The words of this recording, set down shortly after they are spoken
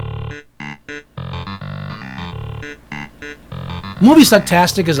Movie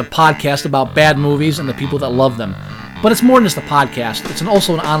Sucktastic is a podcast about bad movies and the people that love them. But it's more than just a podcast. It's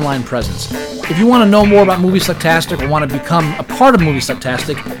also an online presence. If you want to know more about Movie Sucktastic or want to become a part of Movie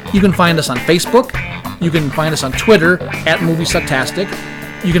Sucktastic, you can find us on Facebook. You can find us on Twitter at Movie Sucktastic.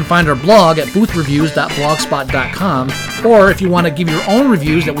 You can find our blog at boothreviews.blogspot.com. Or if you want to give your own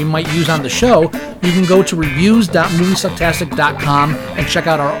reviews that we might use on the show, you can go to reviews.moviesucktastic.com and check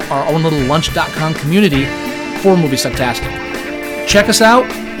out our own little lunch.com community for Movie Sucktastic. Check us out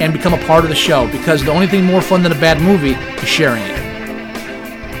and become a part of the show, because the only thing more fun than a bad movie is sharing it.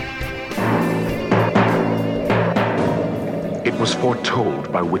 It was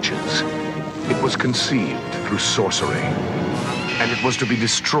foretold by witches. It was conceived through sorcery. And it was to be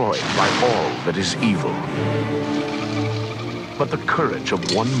destroyed by all that is evil. But the courage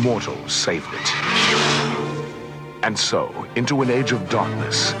of one mortal saved it. And so, into an age of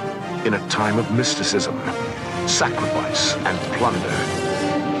darkness, in a time of mysticism, sacrifice, and plunder,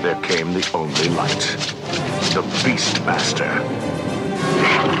 there came the only light, the Beastmaster.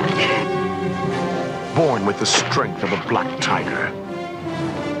 Born with the strength of a black tiger,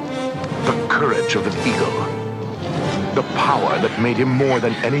 the courage of an eagle, the power that made him more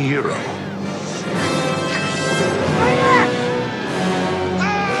than any hero.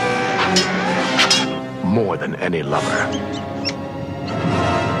 More than any lover.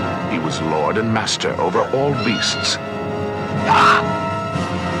 He was lord and master over all beasts.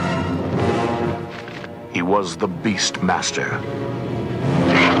 He was the Beastmaster.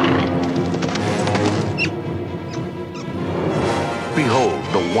 Behold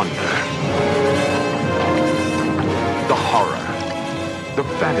the wonder, the horror, the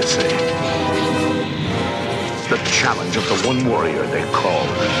fantasy, the challenge of the one warrior they call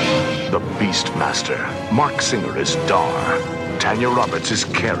the Beastmaster. Mark Singer is Dar. Tanya Roberts is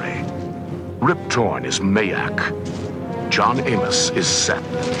Carrie. Rip Torn is Mayak. John Amos is Seth.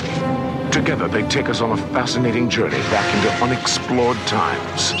 Together they take us on a fascinating journey back into unexplored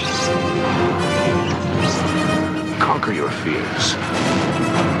times. Conquer your fears.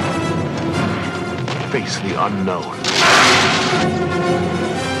 Face the unknown.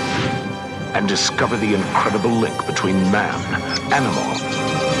 And discover the incredible link between man, animal,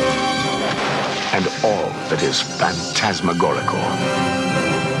 and all that is phantasmagorical.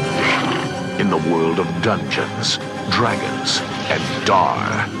 In the world of Dungeons, Dragons, and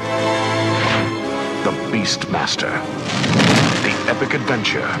Dar. The Beastmaster. The epic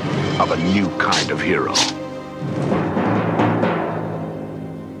adventure of a new kind of hero.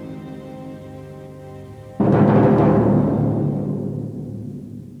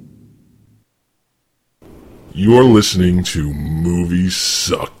 You're listening to Movie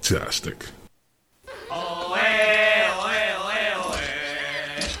Sucktastic.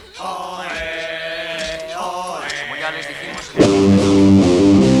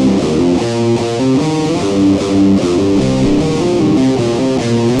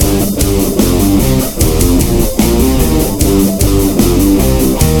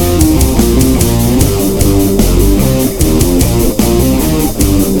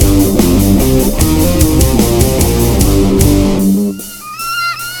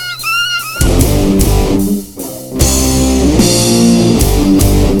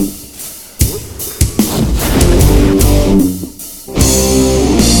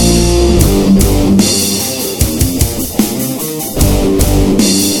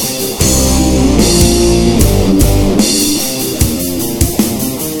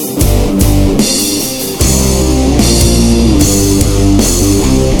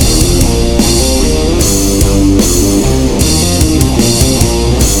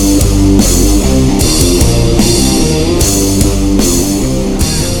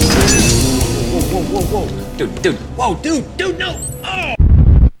 Dude, no! Oh!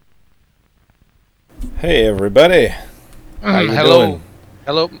 Hey, everybody. How you hello. doing?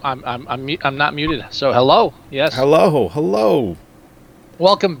 Hello. I'm not muted. So hello. Yes. Hello.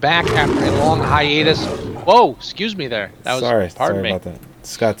 Welcome back after a long hiatus. Whoa, excuse me there. That was Sorry pardon me. about that.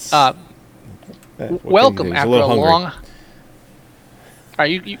 Scott's. Welcome after a long. All right,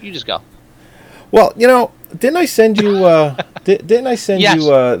 you just go. Well, didn't I send you? Didn't I send Yes. you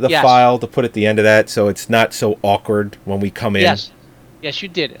the Yes. file to put at the end of that so it's not so awkward when we come in? Yes, you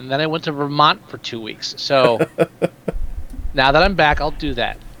did. And then I went to Vermont for 2 weeks. So now that I'm back, I'll do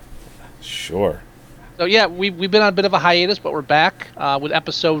that. Sure. So yeah, we've been on a bit of a hiatus, but we're back with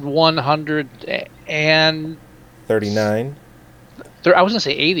episode 100 and 39. I was gonna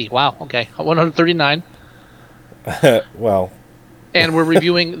say 80. Wow. Okay, 139. Well. And we're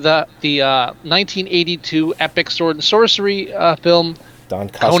reviewing the 1982 epic sword and sorcery film. Don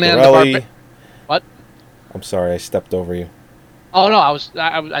Conan Coscarelli. What? I'm sorry, I stepped over you. Oh no,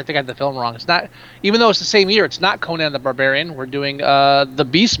 I think I had the film wrong. It's not, even though it's the same year. It's not Conan the Barbarian. We're doing the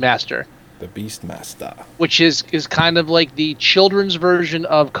Beastmaster, The Beastmaster. which is kind of like the children's version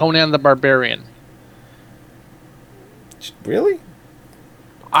of Conan the Barbarian. Really?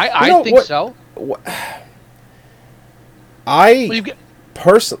 I know, think what- so. I Well, you get,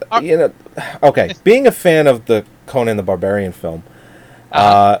 personally, okay, being a fan of the Conan the Barbarian film,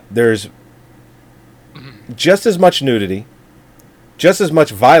 there's just as much nudity, just as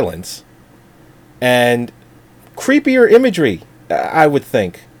much violence, and creepier imagery, I would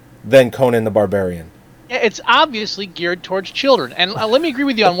think, than Conan the Barbarian. yeah, it's obviously geared towards children. And let me agree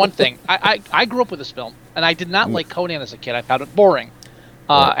with you on one thing. I grew up with this film, and I did not like Conan as a kid. I found it boring.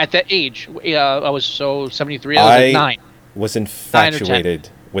 Right. At that age, I was 73. I was like 9. Was 9 or 10. infatuated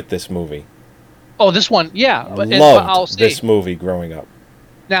with this movie. Oh, this one, yeah. But Loved I'll say, this movie growing up.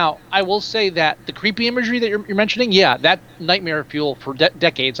 now, I will say that the creepy imagery that you're mentioning, yeah, that nightmare fuel for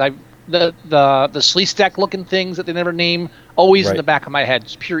decades. The Sleestak looking things that they never name, always in Right. the back of my head.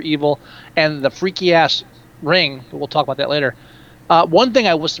 It's pure evil. And the freaky ass ring, but we'll talk about that later. One thing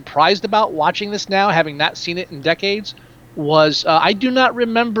I was surprised about watching this now, having not seen it in decades, was I do not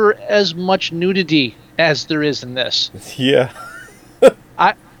remember as much nudity as there is in this. Yeah.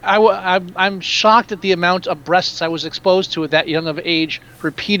 I'm shocked at the amount of breasts I was exposed to at that young of age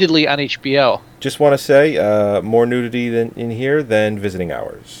repeatedly on HBO. Just want to say, more nudity than in here than visiting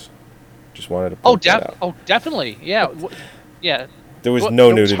hours. Just wanted to point that out. Definitely, yeah, yeah. There was Well,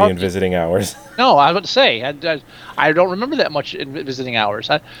 no there was nudity in hardly- visiting hours. No, I was about to say I don't remember that much in visiting hours.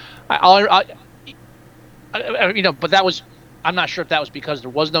 But that was, I'm not sure if that was because there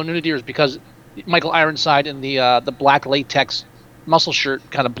was no nudity or it's because Michael Ironside in the black latex muscle shirt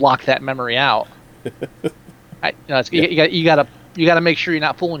kind of blocked that memory out. You gotta make sure you're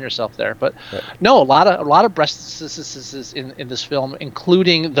not fooling yourself there. But no, a lot of breasts in this film,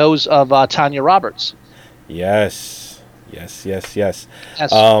 including those of Tanya Roberts. Yes. Yes.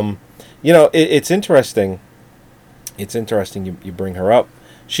 It's interesting. It's interesting you bring her up.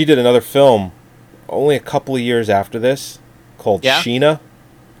 She did another film only a couple of years after this called Yeah? Sheena.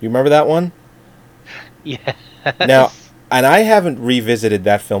 You remember that one? Yeah. Now, and I haven't revisited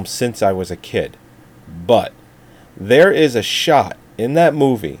that film since I was a kid, but there is a shot in that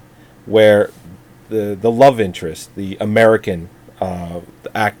movie where the love interest, the American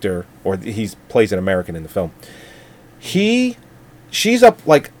actor, or he plays an American in the film, she's up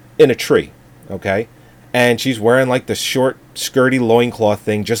like in a tree, okay, and she's wearing like the short skirty loincloth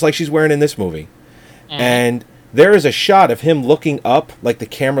thing, just like she's wearing in this movie, and there is a shot of him looking up, like the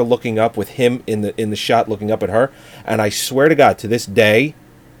camera looking up with him in the shot looking up at her, and I swear to God, to this day,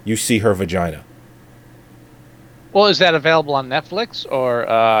 you see her vagina. Well, is that available on Netflix or?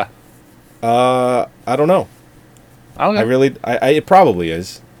 I don't know. Okay. It probably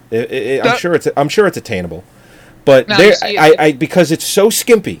is. I'm sure it's attainable, but Now, there, you see- I because it's so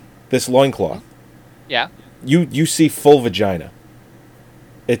skimpy, this loincloth, Yeah. you see full vagina.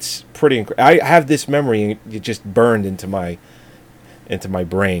 It's pretty. I have this memory, and it just burned into my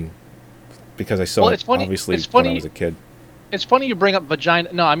brain because I saw Well, it it's funny- obviously it's when I funny- was a kid. It's funny you bring up vagina.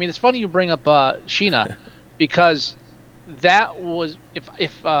 No, I mean it's funny you bring up Sheena, because that was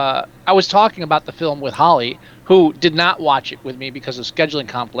if I was talking about the film with Holly, who did not watch it with me because of scheduling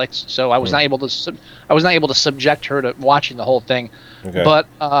conflicts, so I was not able to subject her to watching the whole thing. Okay. But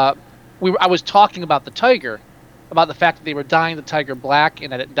I was talking about the tiger, about the fact that they were dyeing the tiger black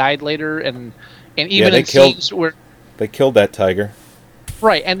and that it died later, and even they in killed- scenes where They killed that tiger.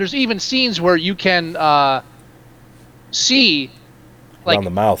 right, and there's even scenes where you can see like Around the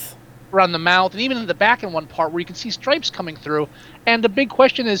mouth. around the mouth, and even in the back in one part where you can see stripes coming through. And the big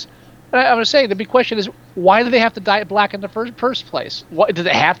question is, I'm going to say, the big question is, why do they have to dye it black in the first place? What, did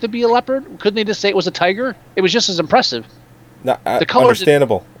it have to be a leopard? Couldn't they just say it was a tiger? It was just as impressive. No, The colors-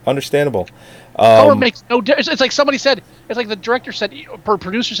 Understandable. Color makes no difference. It's like somebody said, it's like the director said,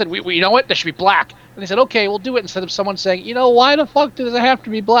 producer said, we you know what, that should be black. And they said, okay, we'll do it, instead of someone saying, why the fuck does it have to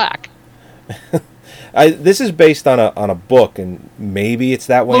be black? This is based on a book, and maybe it's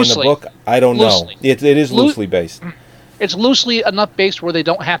that way Loosely. in the book. I don't Loosely. know. It is Loo- loosely based. It's loosely enough based where they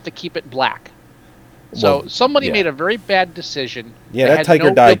don't have to keep it black. So Well, somebody yeah. made a very bad decision. Yeah, that that had tiger no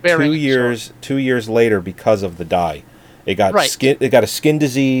real died bearing 2 on the years. 2 years later because of the dye. It got Right. It got a skin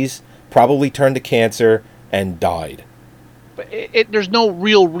disease. Probably turned to cancer and died. But there's no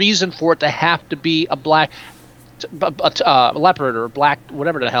real reason for it to have to be a black leopard or black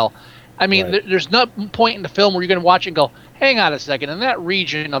whatever the hell. I mean, Right. there's no point in the film where you're going to watch it and go, hang on a second, in that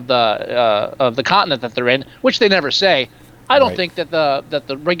region of the continent that they're in, which they never say, I don't Right. think that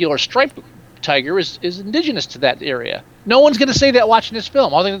the regular striped tiger is indigenous to that area. No one's going to say that watching this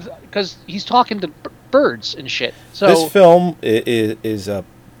film, because he's talking to birds and shit. So this film is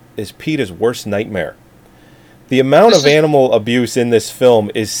Peter's worst nightmare. The amount of animal abuse in this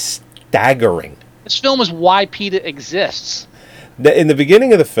film is staggering. This film is why PETA exists. In the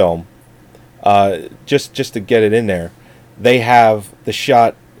beginning of the film, just to get it in there, they have the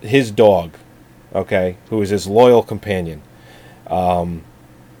shot, his dog, okay, who is his loyal companion.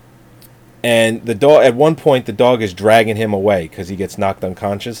 And the dog, at one point, the dog is dragging him away because he gets knocked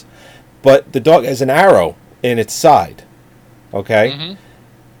unconscious. But the dog has an arrow in its side, okay? Mm-hmm.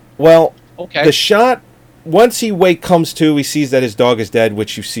 Well, the shot, once he comes to, he sees that his dog is dead,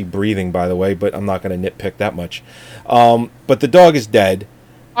 which you see breathing, by the way, but I'm not going to nitpick that much. But the dog is dead.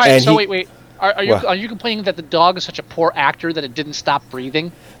 All right, so wait. Are you complaining that the dog is such a poor actor that it didn't stop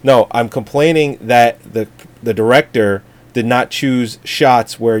breathing? No, I'm complaining that the director did not choose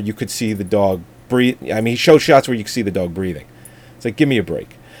shots where you could see the dog breathe. I mean, he showed shots where you could see the dog breathing. It's like, give me a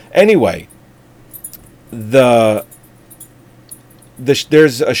break. Anyway, there's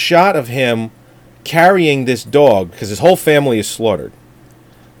a shot of him carrying this dog because his whole family is slaughtered.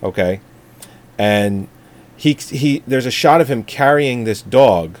 Okay, and there's a shot of him carrying this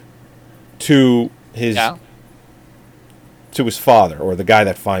dog to his father, or the guy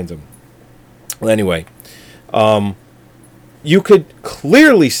that finds him. Well, anyway, you could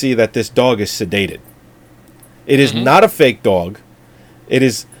clearly see that this dog is sedated. It is not a fake dog. It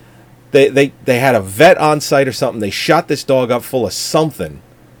is. They had a vet on site or something. They shot this dog up full of something,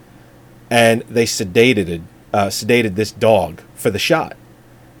 and they sedated this dog for the shot.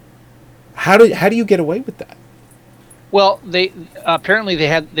 How do you get away with that? Well, they apparently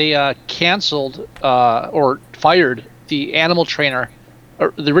they canceled or fired the animal trainer,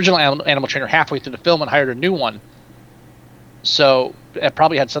 or the original animal trainer, halfway through the film and hired a new one. So it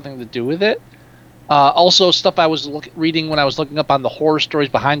probably had something to do with it. Also, stuff I was reading when I was looking up on the horror stories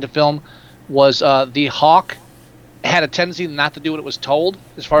behind the film was the hawk had a tendency not to do what it was told,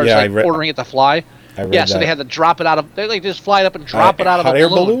 as far as ordering it to fly. So they had to drop it out of. They just fly it up and drop it out of a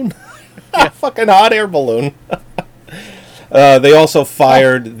balloon. Yeah, fucking hot air balloon. They also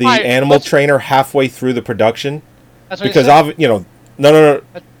fired the animal trainer halfway through the production. That's what because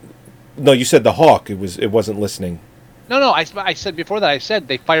no, you said the hawk. It wasn't listening. No, I said before that. I said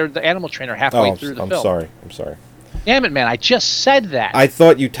they fired the animal trainer halfway through the film. I'm sorry. Damn it, man! I just said that. I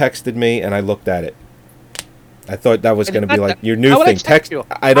thought you texted me, and I looked at it. I thought that was going to be like your new thing. Text you.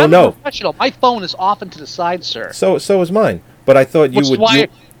 I don't know. Professional. My phone is off and to the side, sir. So is mine. But I thought you would.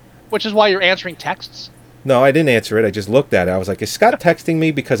 Which is why you're answering texts. No, I didn't answer it. I just looked at it. I was like, is Scott texting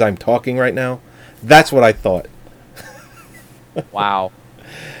me because I'm talking right now? That's what I thought. Wow.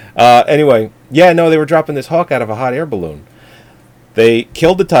 Anyway, they were dropping this hawk out of a hot air balloon. They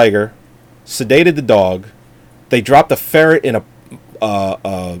killed the tiger, sedated the dog. They dropped a ferret in a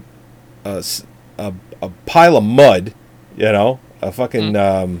pile of mud, a fucking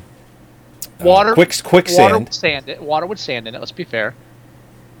water. Quicksand. Water with sand in it. Let's be fair.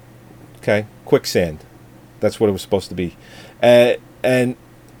 Okay, quicksand. That's what it was supposed to be. And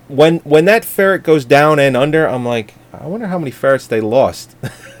when that ferret goes down and under, I'm like, I wonder how many ferrets they lost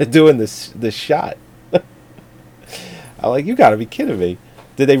doing this shot. I'm like, you got to be kidding me.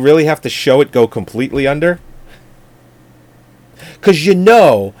 Did they really have to show it go completely under? Because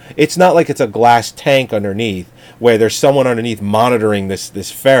it's not like it's a glass tank underneath where there's someone underneath monitoring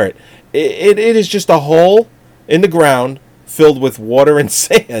this ferret. It is just a hole in the ground filled with water and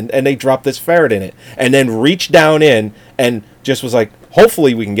sand, and they dropped this ferret in it, and then reached down in and just was like,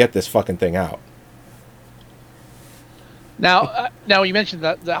 hopefully we can get this fucking thing out. Now you mentioned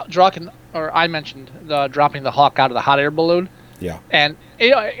I mentioned the dropping the hawk out of the hot air balloon. Yeah. And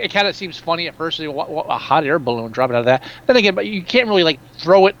it kind of seems funny at first, what a hot air balloon dropping out of that. Then again, but you can't really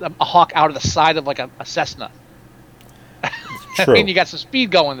throw a hawk out of the side of a Cessna. True. I mean, you got some speed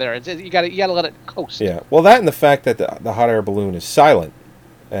going there. You got to let it coast. Yeah. Well, that and the fact that the hot air balloon is silent,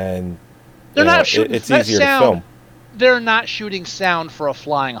 and they're not shooting. It's easier to film. They're not shooting sound for a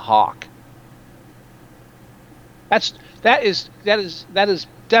flying hawk. That is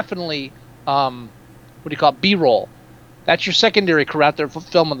definitely what do you call it? B-roll. That's your secondary crew out there for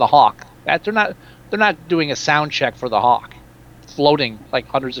filming the hawk. They're not doing a sound check for the hawk, floating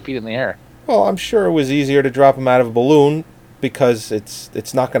hundreds of feet in the air. Well, I'm sure it was easier to drop him out of a balloon because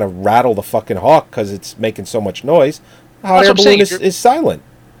it's not going to rattle the fucking hawk because it's making so much noise. Hot air balloon is silent.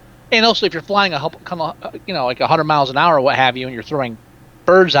 And also, if you're flying 100 miles an hour or what have you, and you're throwing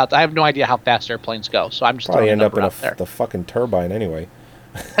birds out, I have no idea how fast airplanes go. So I'm just probably throwing end up in out there. the fucking turbine anyway.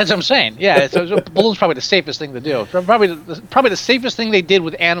 That's what I'm saying. Yeah, so balloon's probably the safest thing to do. Probably the safest thing they did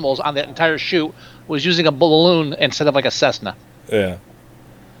with animals on that entire shoot was using a balloon instead of like a Cessna. Yeah.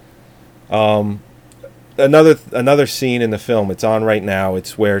 Another scene in the film. It's on right now.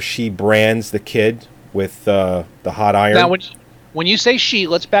 It's where she brands the kid with the hot iron. Now, when you say she,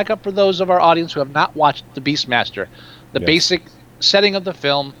 let's back up for those of our audience who have not watched The Beastmaster. The basic setting of the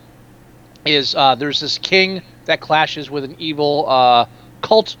film is there's this king that clashes with an evil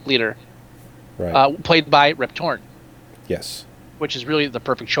cult leader, right. played by Rip Torn. Yes. Which is really the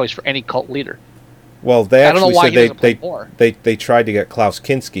perfect choice for any cult leader. Well, they actually said they tried to get Klaus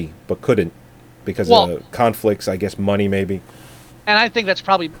Kinski, but couldn't because of conflicts, I guess money maybe. And I think that's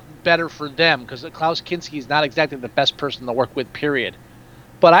probably better for them because Klaus Kinski is not exactly the best person to work with, period.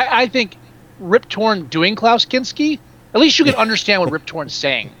 But I think Rip Torn doing Klaus Kinski, at least you can understand what Rip Torn's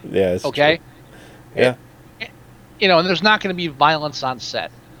saying. Yeah. Okay? True. Yeah. And there's not going to be violence on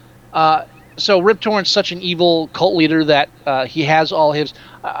set. So Rip Torn's such an evil cult leader that he has all his...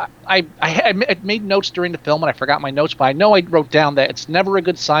 I made notes during the film, and I forgot my notes, but I know I wrote down that it's never a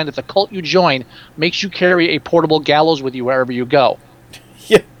good sign that the cult you join makes you carry a portable gallows with you wherever you go.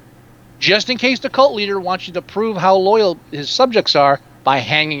 Yeah. Just in case the cult leader wants you to prove how loyal his subjects are by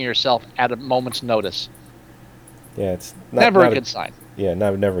hanging yourself at a moment's notice. Yeah, it's never a good sign. Yeah,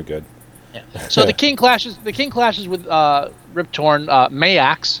 never good. Yeah. So the king clashes with Rip Torn,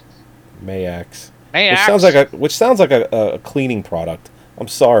 Mayax. Which sounds like a cleaning product. I'm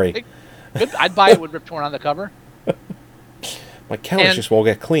sorry. I'd buy it with Rip Torn on the cover. My counters just won't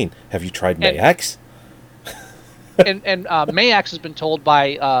get clean. Have you tried Mayax? And Mayax has been told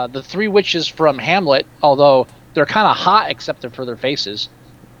by the three witches from Hamlet, although they're kind of hot except for their faces.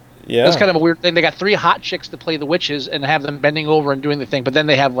 Yeah. That's kind of a weird thing. They got three hot chicks to play the witches and have them bending over and doing the thing, but then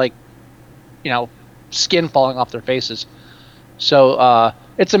they have skin falling off their faces. So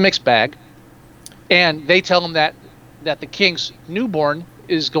it's a mixed bag. And they tell him that the king's newborn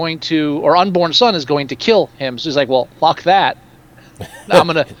is going to, or unborn son is going to kill him. So he's like, well, fuck that. I'm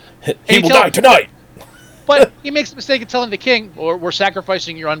going to... He will die tonight. But he makes the mistake of telling the king, or we're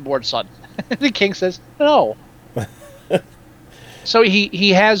sacrificing your unborn son. The king says, no. So he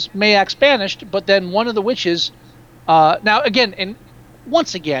has Mayax banished, but then one of the witches... now, again, and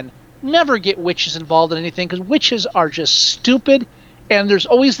once again, never get witches involved in anything, because witches are just stupid, and there's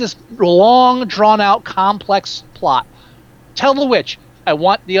always this long, drawn-out, complex plot. Tell the witch, I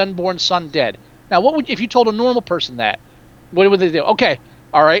want the unborn son dead. Now, what would if you told a normal person that? What would they do? Okay,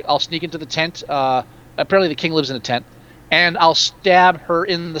 all right, I'll sneak into the tent. Apparently the king lives in a tent. And I'll stab her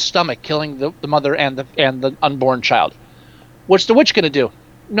in the stomach, killing the mother and the unborn child. What's the witch going to do?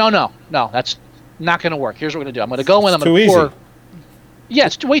 No, that's not going to work. Here's what we're going to do. I'm going to go in. I'm going to pour... Easy. Yeah,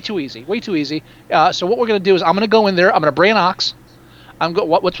 it's way too easy. So what we're going to do is I'm going to go in there. I'm going to bring an ox.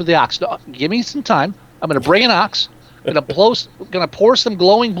 What's with the ox? No, give me some time. I'm going to bring an ox. I'm going to pour some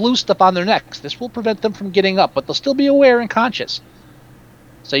glowing blue stuff on their necks. This will prevent them from getting up, but they'll still be aware and conscious.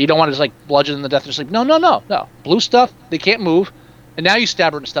 So you don't want to just bludgeon them to death or sleep. No. Blue stuff, they can't move. And now you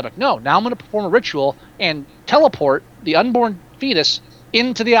stab her in the stomach. No, now I'm going to perform a ritual and teleport the unborn fetus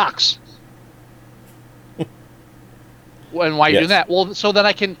into the ox. And why are you doing that? Well, so that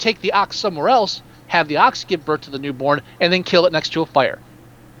I can take the ox somewhere else, have the ox give birth to the newborn, and then kill it next to a fire.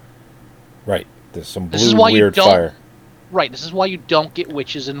 Right. There's some blue weird fire. Right. This is why you don't get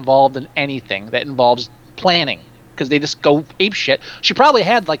witches involved in anything that involves planning. Because they just go ape shit. She probably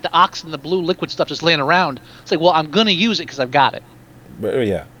had the ox and the blue liquid stuff just laying around. It's like, well, I'm going to use it because I've got it.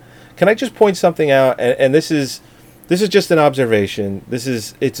 Yeah. Can I just point something out? And this is just an observation.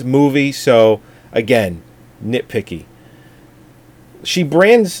 It's a movie, so again, nitpicky. She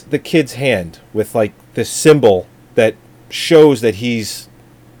brands the kid's hand with this symbol that shows that he's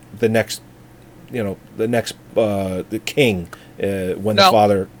the next, the king when the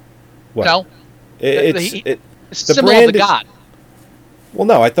father. What? No. It's the symbol of the god. Well,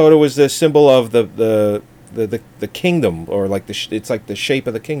 no, I thought it was the symbol of the kingdom, or it's like the shape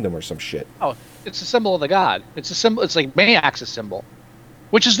of the kingdom or some shit. Oh, it's a symbol of the god. It's a symbol. It's like Mayax's symbol,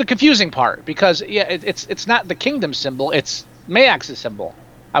 which is the confusing part because it's not the kingdom symbol. It's Mayax's symbol.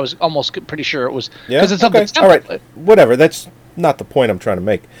 I was almost pretty sure it was because it's okay. All right, whatever. That's not the point I'm trying to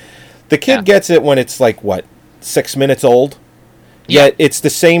make. The kid gets it when it's 6 minutes old. Yet it's the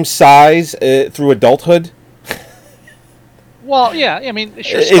same size through adulthood. Well, yeah. I mean,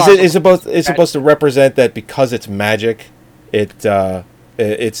 sure. It's supposed to represent that because it's magic, it's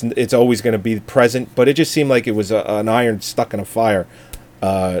always going to be present. But it just seemed like it was an iron stuck in a fire,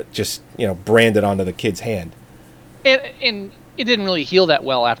 branded onto the kid's hand. And it didn't really heal that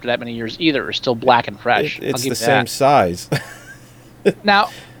well after that many years either. It was still black and fresh. It's the same size. Now,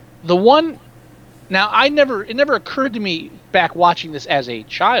 the one. Now, it never occurred to me back watching this as a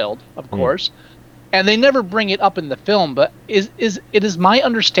child, of course, and they never bring it up in the film. But it is my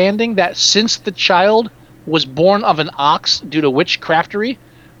understanding that since the child was born of an ox due to witchcraftery,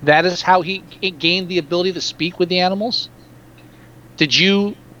 that is how he gained the ability to speak with the animals. Did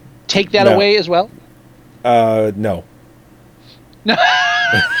you take that No. away as well? No.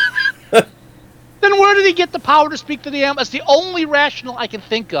 Then where did he get the power to speak to the animals? That's the only rational I can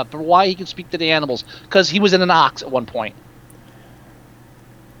think of for why he can speak to the animals. Because he was in an ox at one point.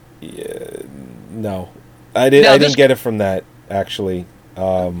 No. I didn't get it from that, actually.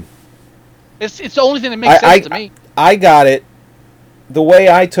 It's the only thing that makes sense to me. I got it. The way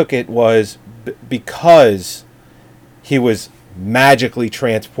I took it was because he was magically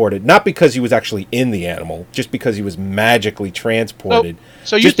transported, not because he was actually in the animal, just because he was magically transported.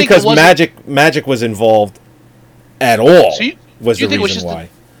 So you just think because it wasn't- magic was involved at all was the think it was reason just why.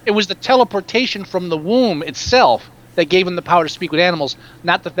 It was the teleportation from the womb itself that gave him the power to speak with animals,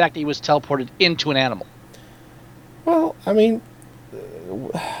 not the fact that he was teleported into an animal. Well, I mean,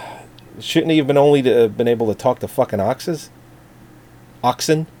 shouldn't he have been able to talk to fucking oxen?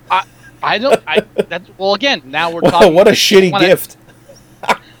 I don't. Well, again, now we're Wow, talking. what a shitty gift.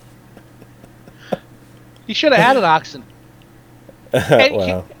 He should have had an oxen. And,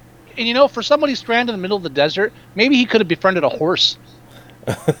 Wow. and you know, for somebody stranded in the middle of the desert, maybe he could have befriended a horse.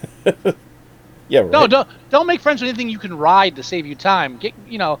 Yeah, right. No, don't make friends with anything you can ride to save you time.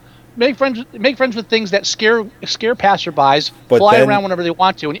 Make friends with things that scare passerbys, But fly then- around whenever they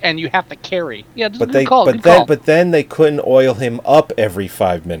want to, and you have to carry. Yeah, But good they, call. but good then, call. but then they couldn't oil him up every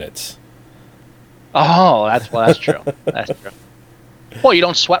 5 minutes. Oh, that's true. That's true. Well, you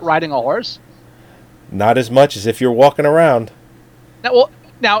don't sweat riding a horse? Not as much as if you're walking around.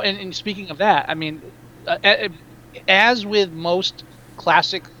 And speaking of that, I mean, as with most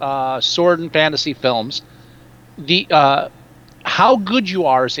classic sword and fantasy films, the how good you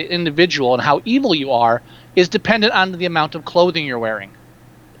are as an individual and how evil you are is dependent on the amount of clothing you're wearing.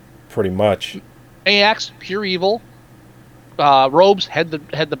 Pretty much. Ajax, pure evil. Robes, head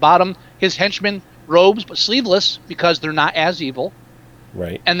the bottom. His henchmen, robes but sleeveless because they're not as evil.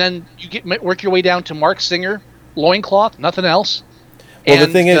 Right. And then you work your way down to Mark Singer, loincloth, nothing else. Well, And,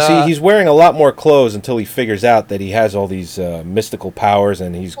 the thing is, he's wearing a lot more clothes until he figures out that he has all these mystical powers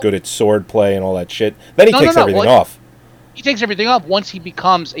and he's good at sword play and all that shit. Then he takes everything off. He takes everything off once he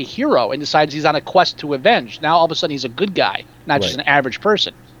becomes a hero and decides he's on a quest to avenge. Now, all of a sudden, he's a good guy, not just Right. an average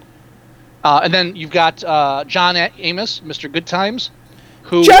person. And then you've got John Amos, Mr. Good Times,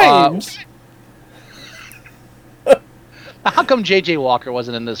 who... James! How come J.J. Walker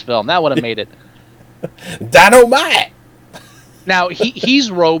wasn't in this film? That would have made it. Dynamite! Now, he's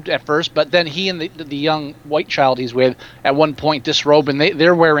robed at first, but then he and the young white child he's with at one point disrobe, and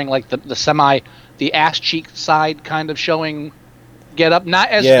they're wearing like the ass cheek side kind of showing get up.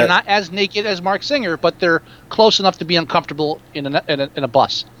 They're not as naked as Mark Singer, but they're close enough to be uncomfortable in a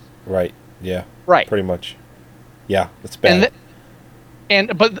bus. Right. Yeah. Right. Pretty much. Yeah, that's bad.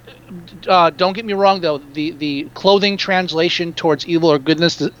 But don't get me wrong though, the clothing translation towards evil or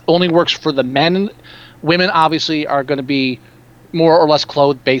goodness only works for the men. Women obviously are going to be more or less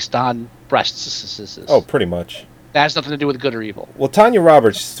clothed based on breasts. Oh, pretty much. That has nothing to do with good or evil. Well, Tanya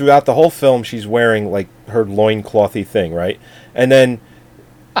Roberts, throughout the whole film, she's wearing like her loinclothy thing, right? And then,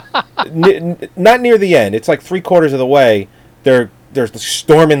 not near the end, it's like 3/4 of the way, they're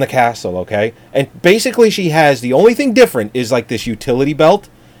storming the castle, okay? And basically she has, the only thing different is like this utility belt,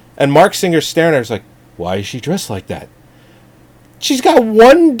 and Mark Singer's staring at her, is like, why is she dressed like that? She's got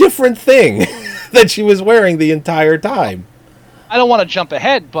one different thing that she was wearing the entire time. I don't want to jump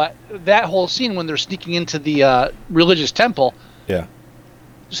ahead, but that whole scene when they're sneaking into the religious temple, Yeah.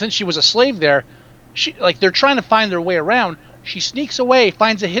 since she was a slave there, they're trying to find their way around. She sneaks away,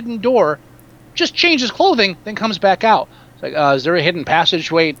 finds a hidden door, just changes clothing, then comes back out. It's like, is there a hidden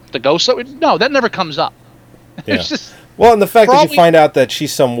passageway to go? No, that never comes up. Yeah. It's just, Well, and the fact that Probably- you find out that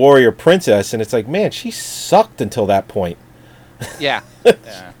she's some warrior princess, and it's like, man, she sucked until that point. yeah.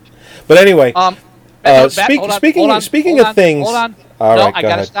 But anyway, Hold on, speaking hold of things, Hold on. all No, right, I go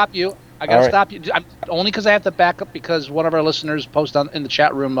gotta ahead. stop you. I All gotta right. stop you. Only because I have to back up because one of our listeners posted in the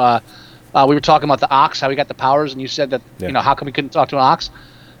chat room. We were talking about the ox, how he got the powers, and you said that how come he couldn't talk to an ox?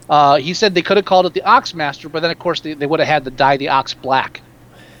 He said they could have called it the Ox Master, but then of course they would have had to dye the ox black,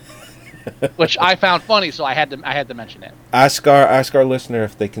 which I found funny, so I had to mention it. ask our listener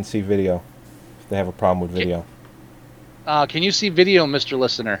if they can see video, if they have a problem with video. Can you see video, Mr.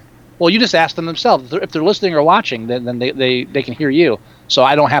 Listener? Well, you just ask them themselves. If they're listening or watching, then they can hear you. So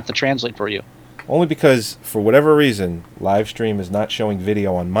I don't have to translate for you. Only because, for whatever reason, live stream is not showing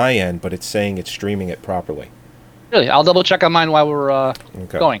video on my end, but it's saying it's streaming it properly. Really, I'll double check on mine while we're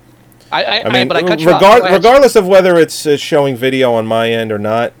Okay. going. I mean, but I cut you off. Go ahead. regardless of whether it's showing video on my end or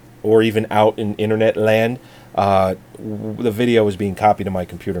not, or even out in internet land, the video is being copied to my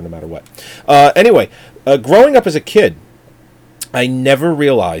computer no matter what. Anyway, growing up as a kid, I never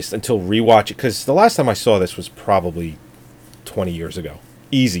realized until rewatching, because the last time I saw this was probably 20 years ago.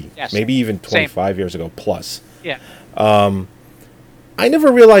 Easy. Yes. Maybe even Same. 25 years ago plus. Yeah. I never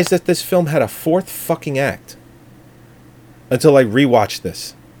realized that this film had a fourth fucking act until I rewatched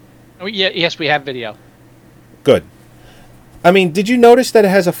this. Oh, yeah. Yes, we have video. Good. I mean, did you notice that it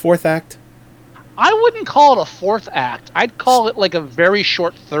has a fourth act? I wouldn't call it a fourth act. I'd call it like a very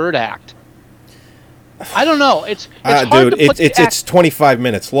short third act. I don't know. It's hard dude, to put the act. it's 25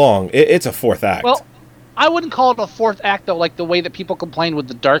 minutes long. It's a fourth act. Well, I wouldn't call it a fourth act though, like the way that people complained with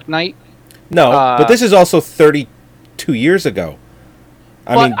The Dark Knight. no, but this is also 32 years ago.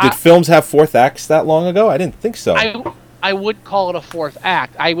 I But mean, did films have fourth acts that long ago? I didn't think so. I would call it a fourth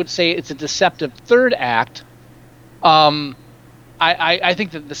act. I would say it's a deceptive third act. I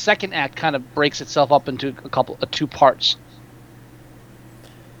think that the second act kind of breaks itself up into two parts.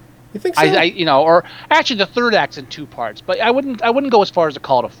 You think so? Or actually the third act's in two parts, but I wouldn't go as far as to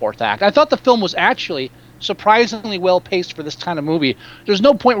call it a fourth act. I thought the film was actually surprisingly well paced for this kind of movie. There's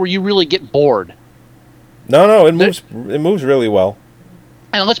no point where you really get bored. No, it moves really well.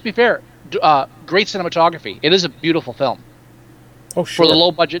 And let's be fair, great cinematography. It is a beautiful film. Oh, sure. For the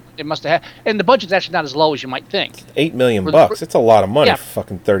low budget, it must have had, and the budget's actually not as low as you might think. $8 million bucks. It's a lot of money. Yeah.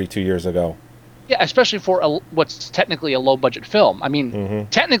 Fucking 32 years ago. Yeah, especially for what's technically a low budget film. I mean,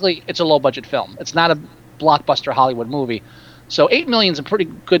 technically it's a low budget film. It's not a blockbuster Hollywood movie, so $8 million is a pretty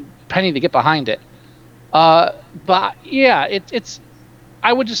good penny to get behind it. But yeah, it's.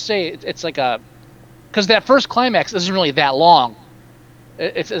 I would just say it's like because that first climax isn't really that long.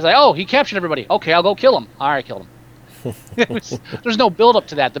 It's like, oh, he captured everybody. Okay, I'll go kill him. All right, kill him. There's no build up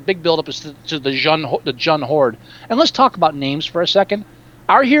to that. The big build up is to the Jun horde. And let's talk about names for a second.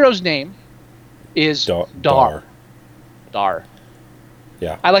 Our hero's name is Dar. Dar.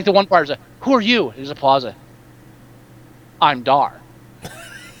 Yeah. I like the one part. Is like, who are you? There's a pause. I'm Dar.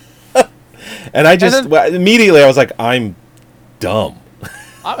 And I just immediately I was like, I'm dumb.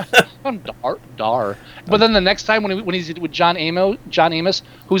 I'm Dar. But then the next time when he's with John Amos,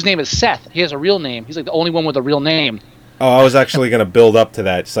 whose name is Seth, he has a real name. He's like the only one with a real name. Oh, I was actually going to build up to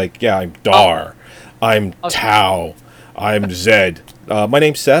that. It's like, yeah, I'm Dar. I'm Tao. I'm Zed. My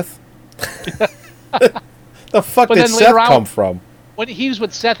name's Seth. The fuck did Seth come from? When he was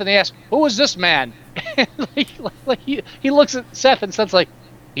with Seth and they asked, who is this man? he looks at Seth and Seth's like,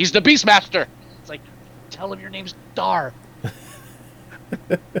 he's the Beastmaster. It's like, tell him your name's Dar.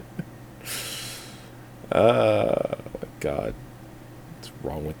 God, what's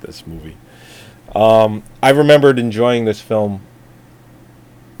wrong with this movie? I remembered enjoying this film.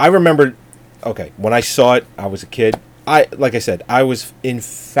 Okay, when I saw it, I was a kid. Like I said, I was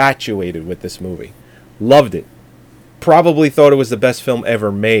infatuated with this movie. Loved it. Probably thought it was the best film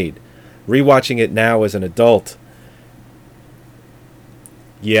ever made. Rewatching it now as an adult,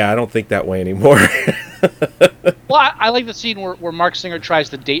 yeah, I don't think that way anymore. Well, I like the scene where Mark Singer tries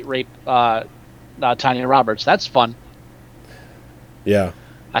to date rape Tanya Roberts. That's fun. Yeah.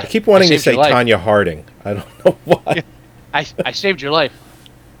 I keep wanting to say Tanya Harding. I don't know why. I saved your life.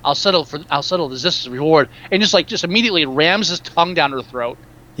 I'll settle this as a reward. And just immediately rams his tongue down her throat.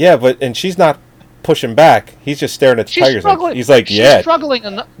 Yeah, and she's not pushing back. He's just staring at the tigers. He's like, yeah. She's struggling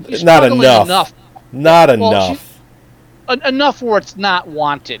enough. Not enough. Not enough. Enough where it's not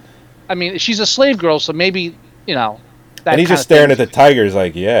wanted. I mean, she's a slave girl, so maybe, that and he's just staring at the tigers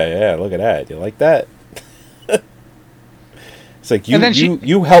like, yeah, look at that. You like that? It's like,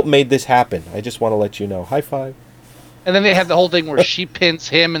 you helped made this happen. I just want to let you know. High five. And then they have the whole thing where she pins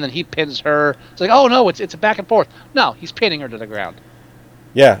him and then he pins her. It's like, oh, no, it's a back and forth. No, he's pinning her to the ground.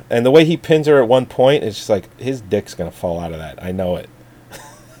 Yeah, and the way he pins her at one point, it's just like, his dick's going to fall out of that. I know it.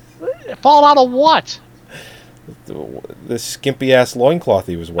 Fall out of what? The skimpy-ass loincloth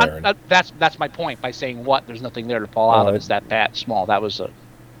he was wearing. That's my point by saying what. There's nothing there to fall out of. It's that small. That was an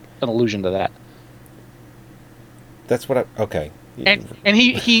allusion to that. That's what okay. And but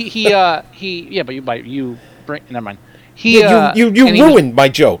you bring, never mind. You ruined my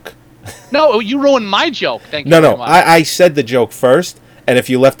joke. No, you ruined my joke. Thank you. No. I said the joke first, and if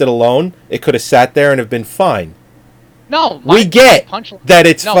you left it alone, it could have sat there and have been fine. No, we get that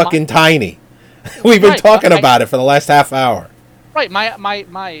it's fucking tiny. We've been talking about it for the last half hour. Right.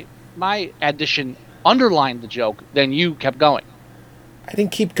 My addition underlined the joke. Then you kept going. I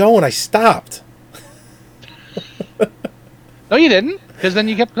didn't keep going. I stopped. No, you didn't, because then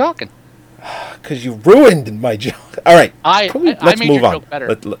you kept talking. Because you ruined my joke. All right. I Let's made move your on. joke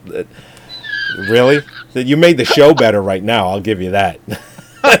better. Really? You made the show better right now. I'll give you that.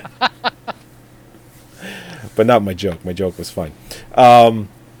 But not my joke. My joke was fine.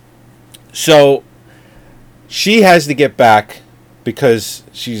 So she has to get back because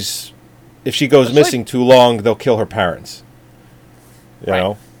if she goes missing too long, they'll kill her parents.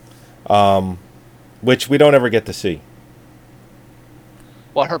 You know? Which we don't ever get to see.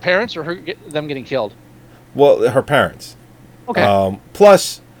 Well, her parents or them getting killed? Well, her parents. Okay.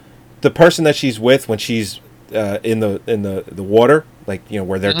 Plus, the person that she's with when she's in the water, like, you know,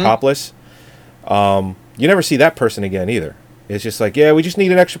 where they're topless, you never see that person again either. It's just like, yeah, we just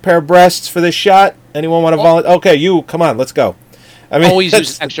need an extra pair of breasts for this shot. Anyone want to volunteer? Okay, you, come on, let's go. I mean, always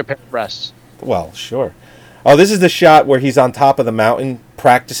use an extra pair of breasts. Well, sure. Oh, this is the shot where he's on top of the mountain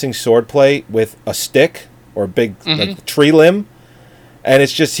practicing swordplay with a stick or a big like, tree limb. And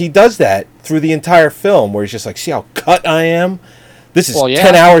it's just, he does that through the entire film where he's just like, see how cut I am? This is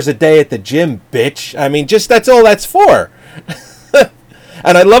 10 hours a day at the gym, bitch. I mean, just that's all that's for.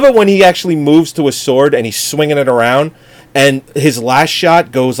 And I love it when he actually moves to a sword and he's swinging it around. And his last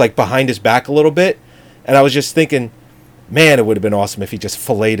shot goes like behind his back a little bit. And I was just thinking, man, it would have been awesome if he just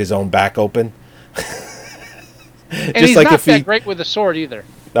filleted his own back open. And just he's like not if that great with a sword either.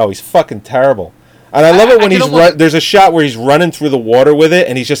 No, he's fucking terrible. And I love it when there's a shot where he's running through the water with it,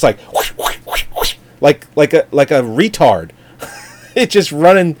 and he's just like, whoosh, whoosh, whoosh, whoosh, like a retard. It's just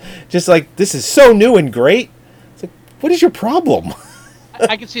running, just like, this is so new and great. It's like, what is your problem?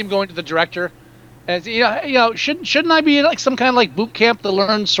 I can see him going to the director, and you know, shouldn't I be in like some kind of like boot camp to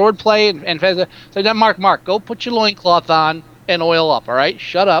learn swordplay and say, Mark, go put your loincloth on and oil up. All right,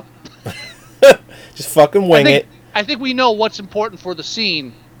 shut up. Just fucking wing it. I think we know what's important for the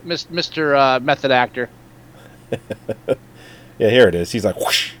scene. Mr. Method Actor. Yeah, here it is. He's like,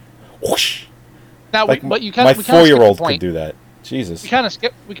 whoosh, whoosh. Now, like but you kind of my 4-year-old could do that. Jesus. We kind of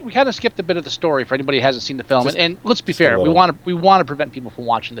skipped a bit of the story for anybody who hasn't seen the film, and let's be fair, we little. want to prevent people from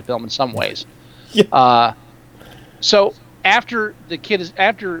watching the film in some ways. Yeah. So after the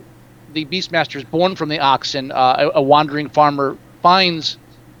Beastmaster is born from the oxen, a wandering farmer finds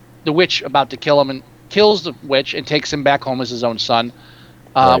the witch about to kill him and kills the witch and takes him back home as his own son.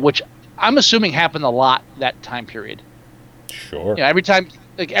 Right. Which I'm assuming happened a lot that time period. Sure. Yeah, every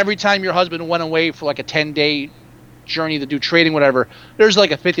time your husband went away for like a 10-day journey to do trading, whatever, there's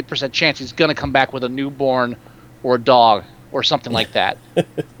like a 50% chance he's gonna come back with a newborn or a dog or something like that.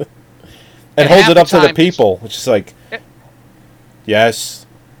 and holds it up to the people, which is like, yes,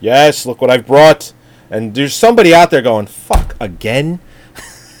 look what I've brought. And there's somebody out there going, fuck, again?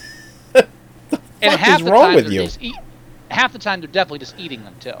 What is wrong with you? Half the time, they're definitely just eating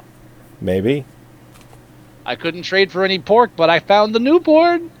them, too. Maybe. I couldn't trade for any pork, but I found the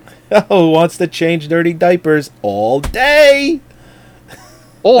newborn. Oh, who wants to change dirty diapers all day?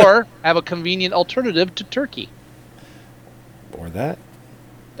 Or have a convenient alternative to turkey. Or that.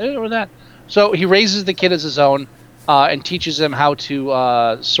 Or that. So he raises the kid as his own and teaches him how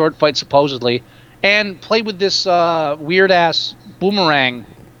to sword fight, supposedly, and play with this weird-ass boomerang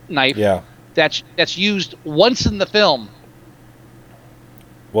knife that's used once in the film.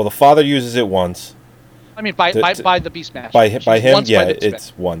 Well, the father uses it once. I mean, by the Beastmaster. By him, yeah,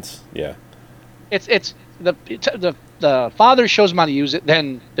 it's once, yeah. It's the father shows him how to use it.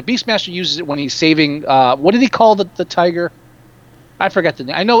 Then the Beastmaster uses it when he's saving. What did he call the tiger? I forget the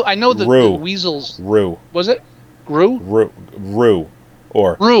name. I know the weasels. Roo. Was it Gru? Roo.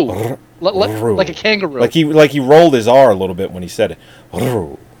 Or Roo. Like a kangaroo. Like he rolled his R a little bit when he said it.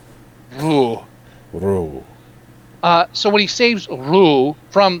 Roo. Roo. So when he saves Roo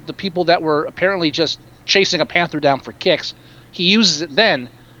from the people that were apparently just chasing a panther down for kicks, he uses it then,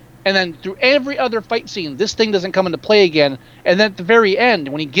 and then through every other fight scene, this thing doesn't come into play again. And then at the very end,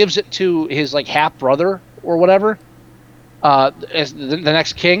 when he gives it to his like half brother or whatever, as the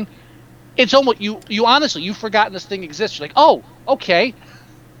next king, it's almost you honestly you've forgotten this thing exists. You're like, oh, okay.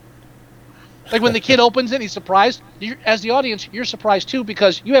 Like when the kid opens it, he's surprised. As the audience, you're surprised too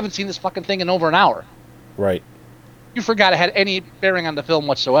because you haven't seen this fucking thing in over an hour. Right. You forgot it had any bearing on the film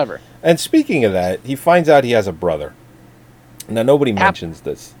whatsoever. And speaking of that, he finds out he has a brother. Now, nobody mentions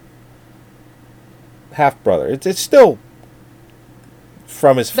this. Half-brother. It's still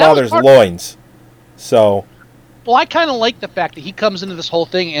from his father's loins. So... Well, I kind of like the fact that he comes into this whole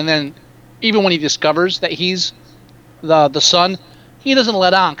thing, and then even when he discovers that he's the son, he doesn't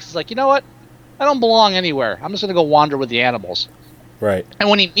let on. Because he's like, you know what? I don't belong anywhere. I'm just going to go wander with the animals. Right. And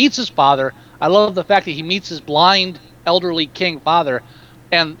when he meets his father, I love the fact that he meets his blind, elderly king father,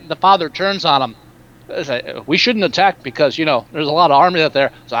 and the father turns on him. It's like, we shouldn't attack because, there's a lot of army out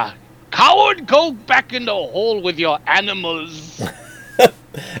there. So, coward, go back in the hole with your animals. And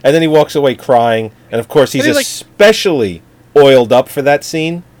then he walks away crying. And, of course, he's And he's especially oiled up for that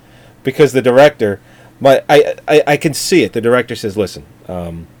scene because the director... I can see it. The director says, listen,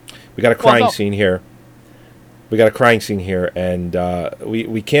 we got a crying scene here. We got a crying scene here, and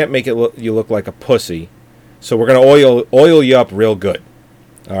we can't make you look like a pussy. So we're going to oil you up real good.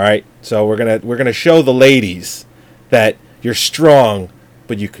 All right? So we're going to show the ladies that you're strong,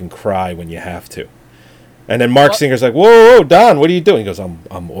 but you can cry when you have to. And then Mark Singer's like, whoa, Don, what are you doing? He goes,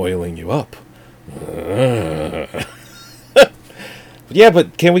 I'm oiling you up. Yeah,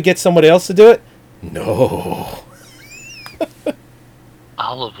 but can we get somebody else to do it? No.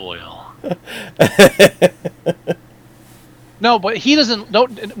 Olive oil. No, but he doesn't.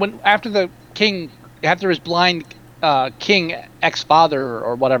 After his blind king ex-father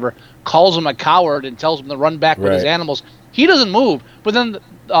or whatever calls him a coward and tells him to run back with his animals, he doesn't move. But then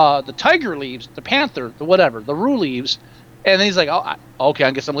the tiger leaves, the panther, the Roo leaves, and then he's like, "Oh, okay,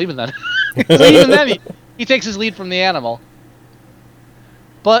 I guess I'm leaving then." So even then, he takes his lead from the animal.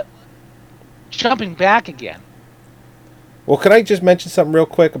 But jumping back again. Well, can I just mention something real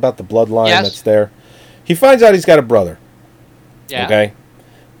quick about the bloodline that's there? He finds out he's got a brother. Yeah. Okay.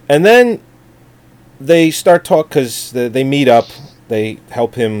 And then they start talk because they meet up. They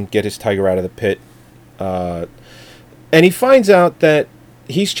help him get his tiger out of the pit. And he finds out that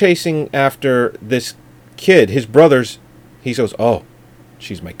he's chasing after this kid, his brother's. He goes, oh,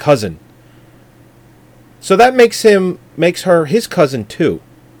 she's my cousin. So that makes her his cousin too.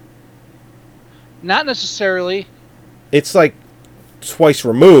 Not necessarily. It's like twice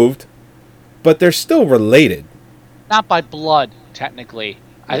removed, but they're still related. Not by blood, technically.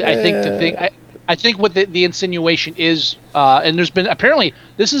 I think what the insinuation is, and there's been apparently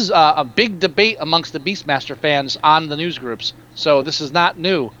this is a big debate amongst the Beastmaster fans on the news groups. So this is not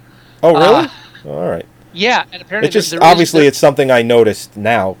new. Oh, really? All right. Yeah, and apparently it just obviously it's something I noticed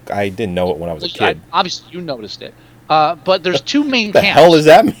now. I didn't know it when I was a kid. Obviously, you noticed it. But there's two main What the camps. hell does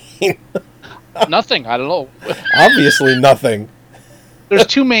that mean? Nothing. I don't know. Obviously nothing. There's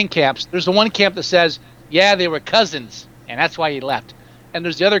two main camps. There's the one camp that says, yeah, they were cousins, and that's why he left. And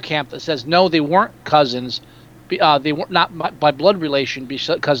there's the other camp that says, no, they weren't cousins. They were not by blood relation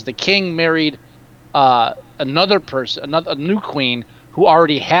because the king married another person, a new queen who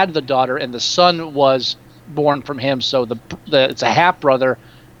already had the daughter, and the son was born from him. So it's a half brother,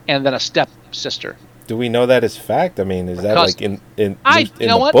 and then a step sister. Do we know that as fact? I mean, is that like in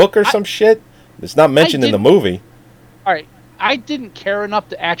the what? book or some shit? It's not mentioned in the movie. All right, I didn't care enough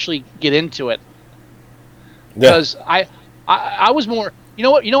to actually get into it because I was more. You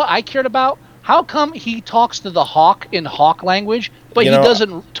know what I cared about? How come he talks to the hawk in hawk language, but he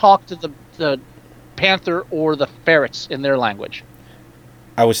doesn't talk to the panther or the ferrets in their language?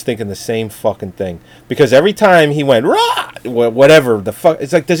 I was thinking the same fucking thing because every time he went rah, whatever the fuck,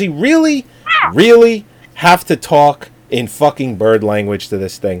 it's like, does he really have to talk in fucking bird language to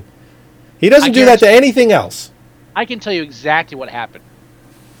this thing? He doesn't do that to anything else. I can tell you exactly what happened.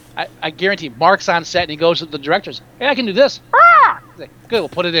 I guarantee. Mark's on set and he goes to the directors. Hey, I can do this. Like, good, we'll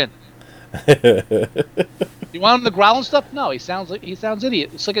put it in. You want him to growl and stuff? No, he sounds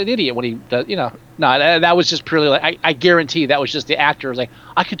idiot. It's like an idiot when he does. No, that was just purely like I guarantee that was just the actor was like,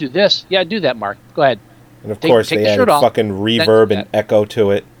 I could do this. Yeah, do that, Mark. Go ahead. And of course, they added fucking reverb and echo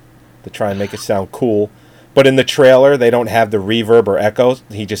to it to try and make it sound cool. But in the trailer, they don't have the reverb or echoes.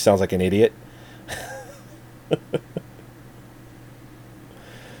 He just sounds like an idiot.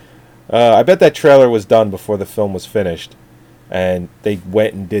 I bet that trailer was done before the film was finished. And they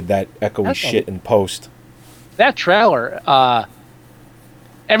went and did that echoey shit in post. That trailer,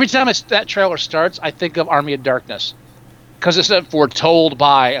 every time that trailer starts, I think of Army of Darkness. Because it's foretold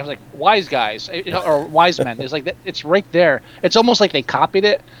by, I was like, wise guys, or wise men. It's like, it's right there. It's almost like they copied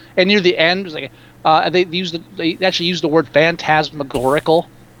it. And near the end, it was like, they actually used the word phantasmagorical.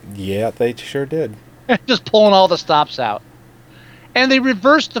 Yeah, they sure did. Just pulling all the stops out. And they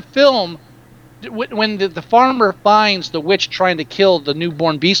reversed the film when the farmer finds the witch trying to kill the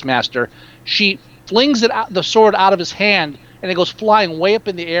newborn Beastmaster. She flings the sword out of his hand, and it goes flying way up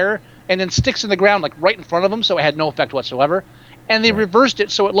in the air, and then sticks in the ground like right in front of him, so it had no effect whatsoever. And they reversed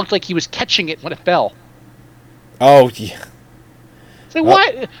it so it looked like he was catching it when it fell. Oh, yeah. So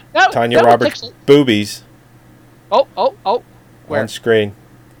why? Tanya Roberts' boobies. Oh. Where? On screen.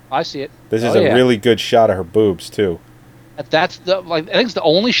 I see it. This is a really good shot of her boobs, too. That's I think it's the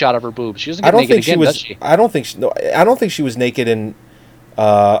only shot of her boobs. She doesn't get naked again, does she? I don't think she was naked in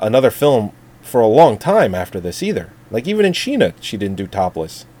another film for a long time after this either. Like even in Sheena, she didn't do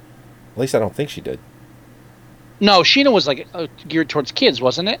topless. At least I don't think she did. No, Sheena was like geared towards kids,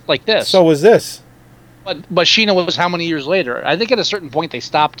 wasn't it? Like this. So was this. But Sheena was how many years later? I think at a certain point they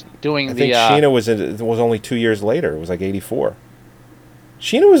stopped doing I the. think Sheena was only 2 years later. It was like 84.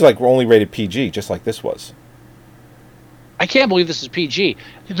 Sheena was like only rated PG, just like this was. I can't believe this is PG.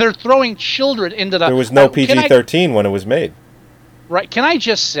 They're throwing children into the. There was no PG-13 when it was made. Right? Can I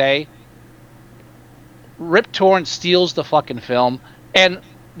just say, Rip Torn steals the fucking film, and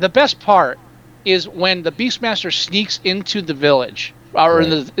the best part is when the Beastmaster sneaks into the village or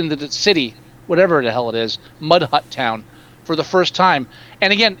Right. in the city, whatever the hell it is, Mud Hut Town, for the first time.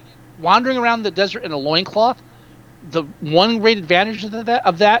 And again, wandering around the desert in a loincloth, the one great advantage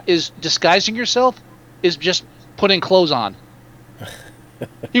of that is disguising yourself is just putting clothes on.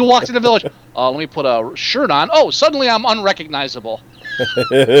 He walks in the village. Let me put a shirt on. Oh, suddenly I'm unrecognizable.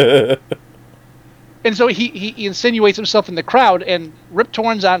 And so he insinuates himself in the crowd, and Rip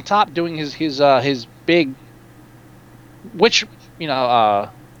Torn's on top doing his big witch,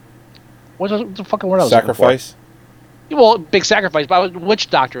 what the fucking word I was looking for? Sacrifice? Well, big sacrifice, but witch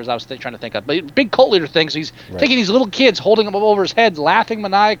doctor, as I was trying to think of. But big cult leader thing, so he's taking these little kids, holding them over his head, laughing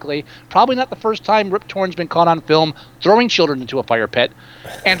maniacally. Probably not the first time Rip Torn's been caught on film throwing children into a fire pit,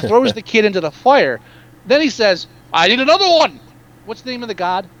 and throws the kid into the fire. Then he says, I need another one! What's the name of the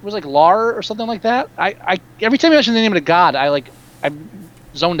god? It was like Lar or something like that? I every time you mention the name of the god, I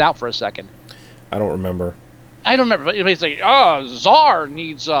zoned out for a second. I don't remember. I don't remember, but he's like, Czar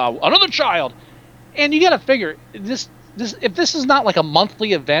needs another child. And you got to figure, this if this is not like a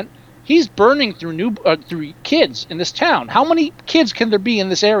monthly event, he's burning through through kids in this town. How many kids can there be in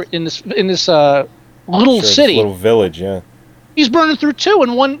this area, in this little city? This little village, yeah. He's burning through 2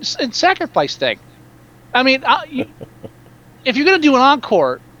 in one sacrifice thing. I mean, if you're going to do an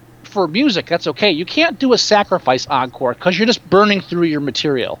encore for music, that's okay. You can't do a sacrifice encore because you're just burning through your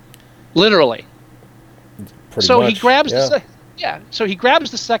material, literally. Pretty So much, he grabs yeah. So he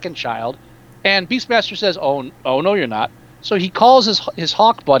grabs the second child, and Beastmaster says, "Oh no, you're not." So he calls his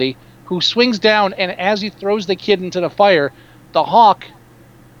hawk buddy, who swings down, and as he throws the kid into the fire, the hawk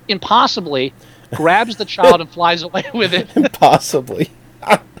impossibly grabs the child and flies away with it. Impossibly.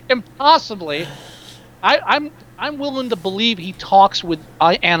 Impossibly. I'm willing to believe he talks with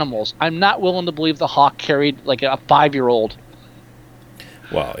animals. I'm not willing to believe the hawk carried like a 5-year-old.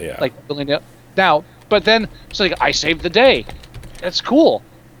 Well, yeah. Like now, but then so like, I saved the day. That's cool.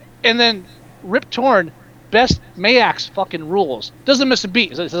 And then Rip Torn, best Mayak's fucking rules. Doesn't miss a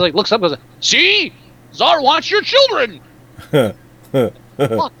beat. So like looks up and goes, "See, Czar wants your children."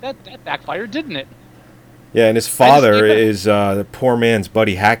 Fuck, that backfired, didn't it? Yeah, and his father is the poor man's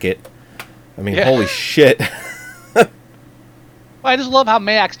Buddy Hackett. I mean, holy shit. I just love how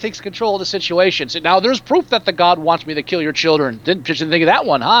Mayax takes control of the situation. So now there's proof that the god wants me to kill your children. Didn't think of that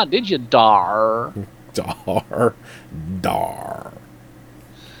one, huh? Did you, Dar? Dar.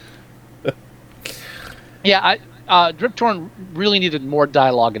 Yeah, Rip Torn really needed more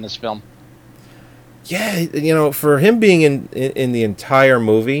dialogue in this film. Yeah, for him being in the entire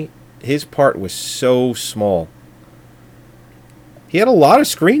movie, his part was so small. He had a lot of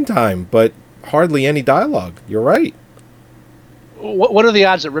screen time, but hardly any dialogue. You're right. What are the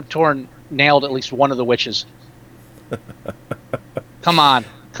odds that Rip Torn nailed at least one of the witches? Come on.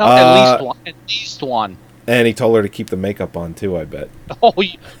 At least one. And he told her to keep the makeup on, too, I bet. Oh,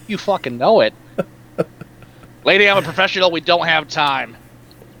 you fucking know it. Lady, I'm a professional. We don't have time.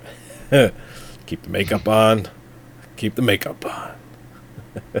 Keep the makeup on. Keep the makeup on.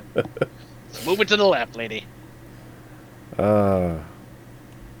 Move it to the left, lady.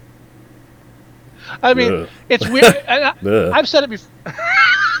 I mean, it's weird. I've said it before.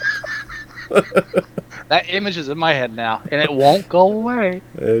 That image is in my head now, and it won't go away.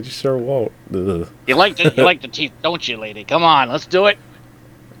 It sure won't. Ugh. You like the teeth, don't you, lady? Come on, let's do it.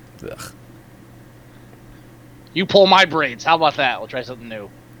 Ugh. You pull my braids. How about that? We'll try something new.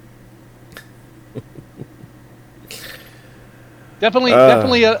 Definitely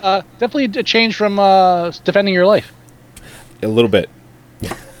a change from defending your life. A little bit.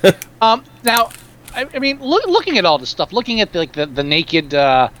 Now, I mean, looking at all this stuff, looking at the naked,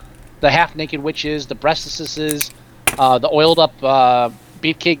 the half-naked witches, the breastesses, the oiled-up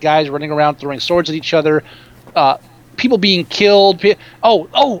beefcake guys running around throwing swords at each other, people being killed. The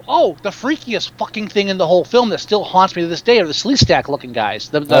freakiest fucking thing in the whole film that still haunts me to this day are the Sleestack-looking guys,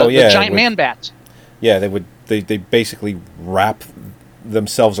 the giant man bats. Yeah, they basically wrap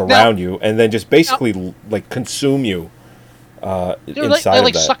themselves around you and then just basically consume you. Inside they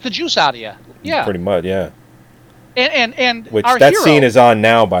of that. suck the juice out of you. Yeah, pretty much. Yeah. And which our that hero, scene is on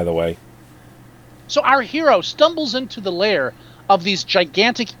now, by the way. So our hero stumbles into the lair of these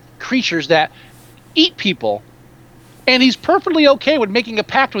gigantic creatures that eat people And he's perfectly okay with making a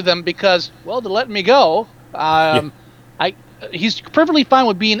pact with them because, well, they're letting me go. He's perfectly fine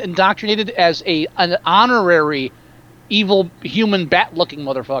with being indoctrinated as an honorary evil human bat-looking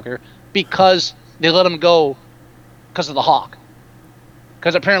motherfucker because they let him go because of the hawk.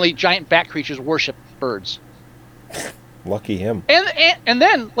 Because apparently giant bat creatures worship birds. Lucky him. And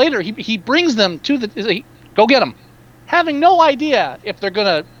then later he brings them to go get them, having no idea if they're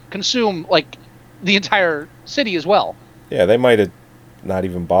gonna consume like the entire city as well. Yeah, they might have not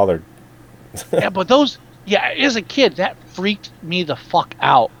even bothered. Yeah, but as a kid, that freaked me the fuck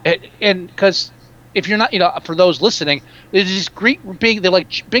out. And because if you're not, for those listening, there's these they're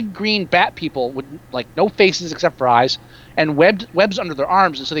like big green bat people with like no faces except for eyes and webs under their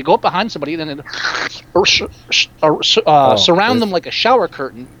arms. And so they go up behind somebody and then surround them like a shower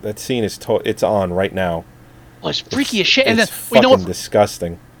curtain. That scene is it's on right now. Oh, it's freaky as shit. And it's then fucking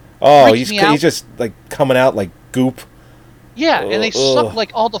disgusting. Oh, he's just like coming out like goop. Yeah, and they suck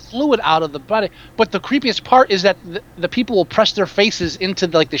like all the fluid out of the body. But the creepiest part is that the people will press their faces into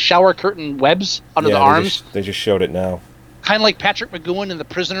the shower curtain webs under the arms. They just showed it now. Kind of like Patrick McGowan in The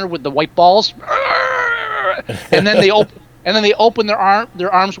Prisoner with the white balls. And then they open their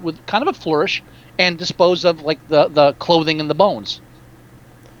arms with kind of a flourish and dispose of like the clothing and the bones.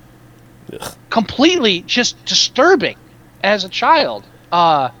 Ugh. Completely just disturbing as a child.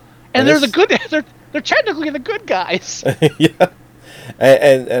 And they're the good. They're technically the good guys. Yeah,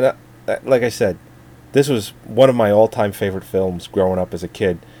 and like I said, this was one of my all-time favorite films growing up as a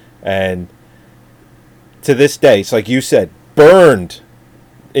kid, and to this day, it's like you said, burned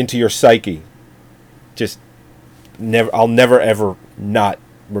into your psyche. Just I'll never ever not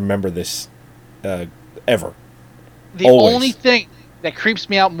remember this ever. The only thing that creeps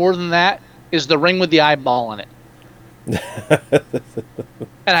me out more than that is the ring with the eyeball in it.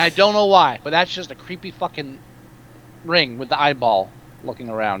 And I don't know why, but that's just a creepy fucking ring with the eyeball looking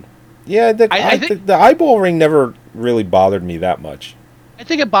around. Yeah, I think the eyeball ring never really bothered me that much. I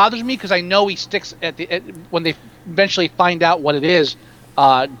think it bothers me because I know he sticks when they eventually find out what it is.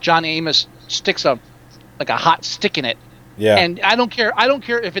 John Amos sticks a hot stick in it. Yeah, and I don't care. I don't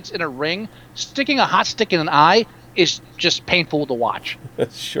care if it's in a ring. Sticking a hot stick in an eye is just painful to watch.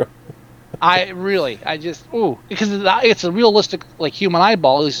 Sure. Because it's a realistic like human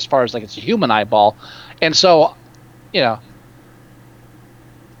eyeball, at least as far as like it's a human eyeball, and so, ooh.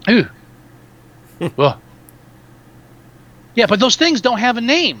 Yeah, but those things don't have a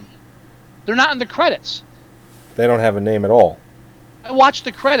name. They're not in the credits. They don't have a name at all. I watched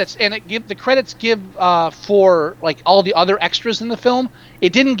the credits, and the credits give for like all the other extras in the film.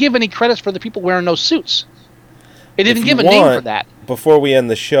 It didn't give any credits for the people wearing those suits. It didn't give a name for that. Before we end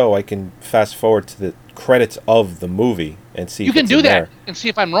the show, I can fast forward to the credits of the movie and see. You if can it's do in that there. and see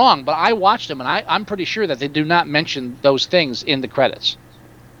if I'm wrong, but I watched them, and I'm pretty sure that they do not mention those things in the credits.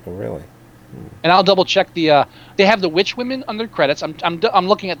 Oh, really? And I'll double check the. They have the witch women under credits. I'm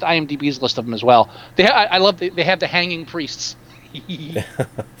looking at the IMDb's list of them as well. I love they have the hanging priests.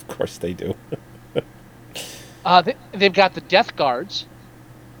 Of course they do. They've got the death guards.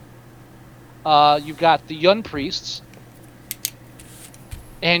 You've got the Yun priests.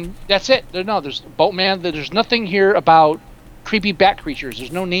 And that's it. There's Boatman. There's nothing here about creepy bat creatures.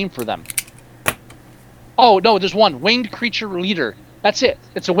 There's no name for them. Oh, no, there's one. Winged creature leader. That's it.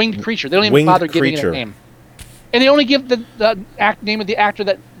 It's a winged creature. They don't even bother giving it a name. And they only give the name of the actor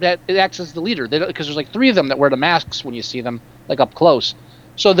that acts as the leader. Because there's like 3 of them that wear the masks when you see them, like up close.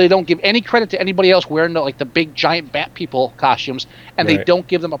 So they don't give any credit to anybody else wearing the big giant bat people costumes, and They don't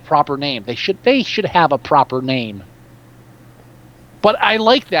give them a proper name. They should have a proper name. But I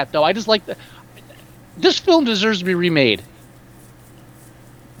like that though. I just like that. This film deserves to be remade.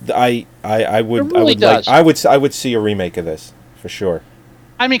 I would. It really does. I would see a remake of this for sure.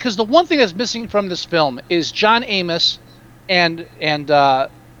 I mean, because the one thing that's missing from this film is John Amos and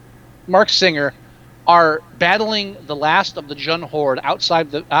Mark Singer are battling the last of the Jun horde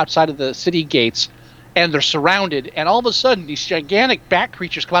outside of the city gates, and they're surrounded. And all of a sudden, these gigantic bat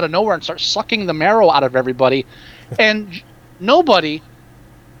creatures come out of nowhere and start sucking the marrow out of everybody. And nobody,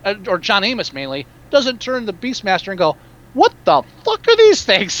 or John Amos mainly, doesn't turn the Beastmaster and go, "What the fuck are these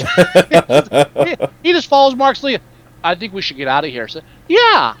things?" he just follows Mark's lead. I think we should get out of here. So,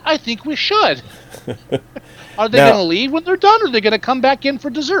 yeah, I think we should. Are they going to leave when they're done, or are they going to come back in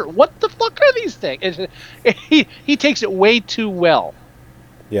for dessert? What the fuck are these things? He takes it way too well.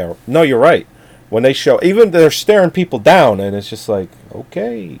 Yeah, no, you're right. When they show, even they're staring people down, and it's just like,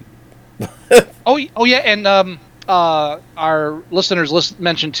 okay. oh yeah, and our listeners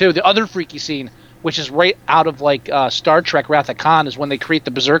mentioned too the other freaky scene, which is right out of like Star Trek: Wrath of Khan, is when they create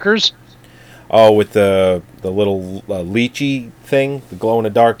the Berserkers. Oh, with the little lychee thing, the glow in the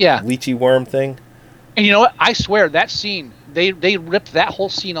dark lychee worm thing. And you know what? I swear that scene, they ripped that whole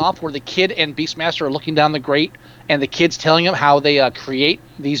scene off where the kid and Beastmaster are looking down the grate, and the kid's telling him how they create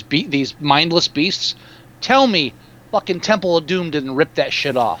these mindless beasts. Tell me, fucking Temple of Doom didn't rip that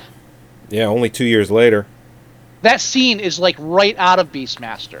shit off. Yeah, only 2 years later. That scene is like right out of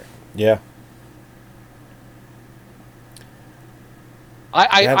Beastmaster. Yeah.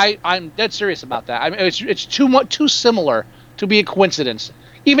 I'm dead serious about that. I mean, it's too similar to be a coincidence.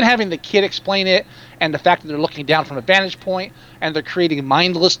 Even having the kid explain it, and the fact that they're looking down from a vantage point, and they're creating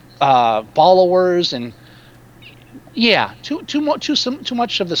mindless followers, and yeah, too much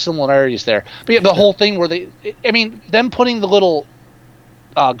of the similarities there. But yeah, the whole thing where them putting the little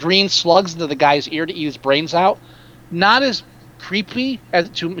green slugs into the guy's ear to eat his brains out, not as creepy as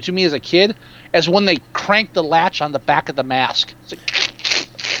to me as a kid as when they crank the latch on the back of the mask. It's like,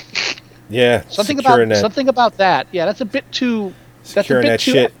 yeah, something about that. Yeah, that's a bit too. Securing that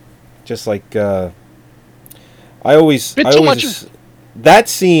shit, just like I always that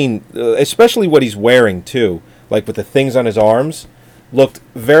scene, especially what he's wearing too, like with the things on his arms, looked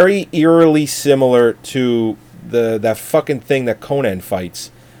very eerily similar to that fucking thing that Conan fights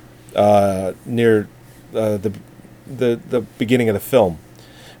near the beginning of the film.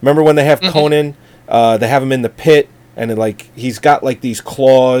 Remember when they have Conan? They have him in the pit. And he's got like these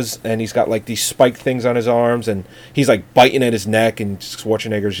claws, and he's got like these spiked things on his arms, and he's like biting at his neck, and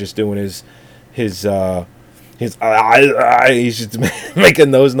Schwarzenegger's just doing his he's just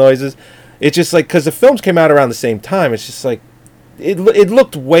making those noises. It's just like, because the films came out around the same time, it's just like it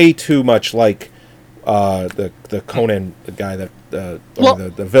looked way too much like the Conan, the guy that the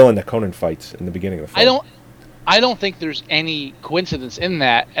villain that Conan fights in the beginning of the film. I don't think there's any coincidence in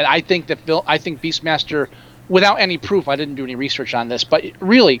that, and I think Beastmaster, without any proof, I didn't do any research on this, but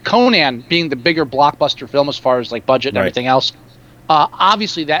really, Conan being the bigger blockbuster film as far as like budget and everything else,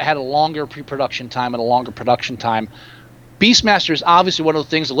 obviously that had a longer pre-production time and a longer production time. Beastmaster is obviously one of the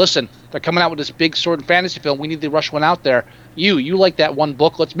things that, listen, they're coming out with this big sword and fantasy film. We need to rush one out there. You like that one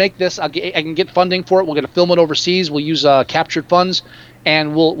book. Let's make this. I can get funding for it. We're going to film it overseas. We'll use captured funds,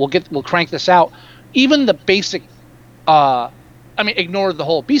 and we'll crank this out. Even the basic, ignore the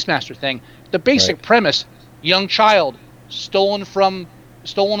whole Beastmaster thing. The basic premise: young child, stolen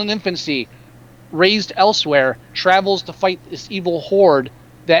in infancy, raised elsewhere, travels to fight this evil horde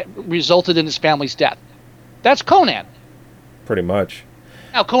that resulted in his family's death. That's Conan. Pretty much.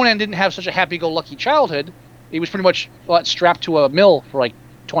 Now, Conan didn't have such a happy-go-lucky childhood. He was pretty much strapped to a mill for like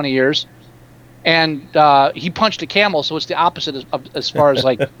 20 years. And he punched a camel, so it's the opposite as far as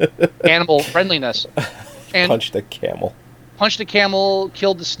like animal friendliness. And punched a camel,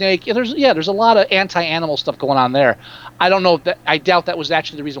 killed the snake. Yeah, there's a lot of anti-animal stuff going on there. I don't know I doubt that was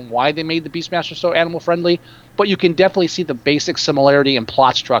actually the reason why they made the Beastmaster so animal friendly, but you can definitely see the basic similarity in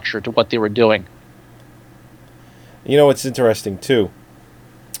plot structure to what they were doing. You know, it's interesting too.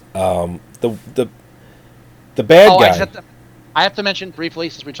 The bad guy. I have to mention briefly,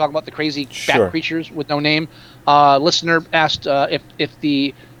 since we're talking about the crazy bat creatures with no name. Listener asked if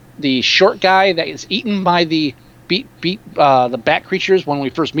the short guy that is eaten by the the bat creatures when we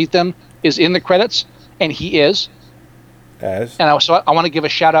first meet them is in the credits, and he is. And I want to give a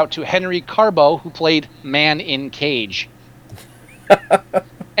shout out to Henry Carbo, who played Man in Cage.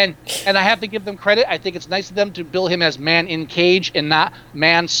 and I have to give them credit. I think it's nice of them to bill him as Man in Cage and not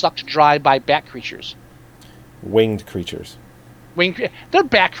Man sucked dry by bat creatures. Winged creatures. They're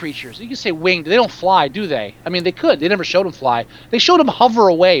bat creatures. You can say winged. They don't fly, do they? I mean, they could. They never showed them fly. They showed them hover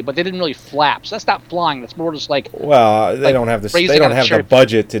away, but they didn't really flap. So that's not flying. That's more just like. Well, they don't have the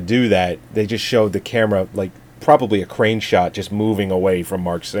budget to do that. They just showed the camera like probably a crane shot just moving away from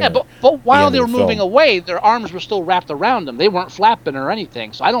Mark Singer. Yeah, but while they were moving away, their arms were still wrapped around them. They weren't flapping or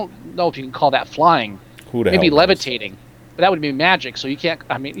anything. So I don't know if you can call that flying. Maybe levitating. But that would be magic, so you can't.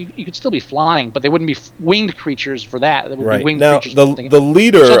 I mean, you could still be flying, but they wouldn't be winged creatures for that. They would be winged creatures. The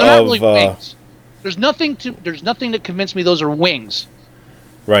leader so they're not really wings. There's nothing to convince me those are wings.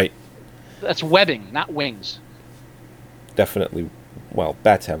 Right. That's webbing, not wings. Definitely. Well,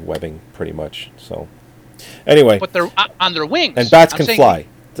 bats have webbing, pretty much. So, anyway. But they're on their wings. And bats can fly.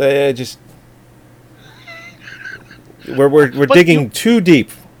 They just. We're digging too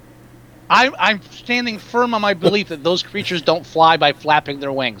deep. I'm standing firm on my belief that those creatures don't fly by flapping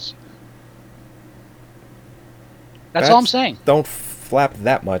their wings. That's all I'm saying. Don't flap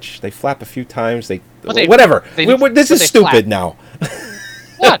that much. They flap a few times. Whatever. This is stupid now.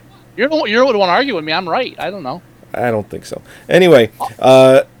 What? You're the one to argue with me. I'm right. I don't know. I don't think so. Anyway,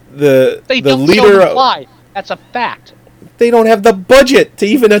 the don't leader fly. That's a fact. They don't have the budget to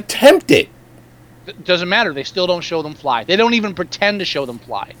even attempt it. It doesn't matter. They still don't show them fly. They don't even pretend to show them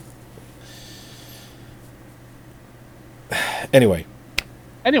fly. Anyway.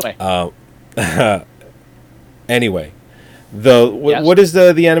 Anyway. Anyway. Yes. What is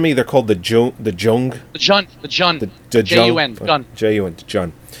the enemy? They're called the Jung. The Jun. The Jun. Jun.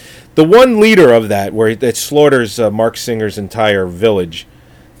 Jun. The one leader of that, where it slaughters Mark Singer's entire village.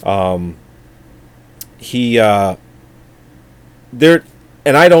 There,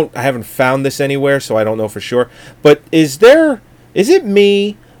 and I haven't found this anywhere, so I don't know for sure. But is it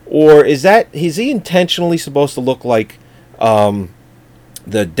me, or is he intentionally supposed to look like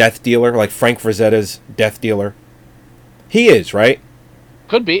the Death Dealer, like Frank Frazetta's Death Dealer? He is, right?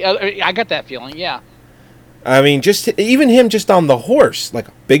 Could be. I got that feeling. Yeah. I mean, even him just on the horse, like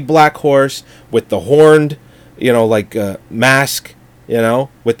a big black horse with the horned, mask,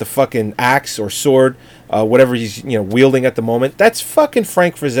 with the fucking axe or sword, whatever he's, wielding at the moment. That's fucking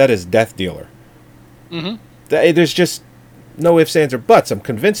Frank Frazetta's Death Dealer. Mm-hmm. There's just no ifs, ands, or buts. I'm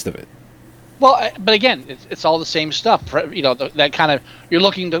convinced of it. Well, but again, it's all the same stuff. That kind of, you're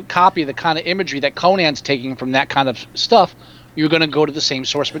looking to copy the kind of imagery that Conan's taking from that kind of stuff. You're going to go to the same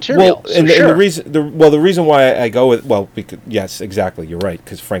source material. Well, and the reason why I go with because yes, exactly, you're right,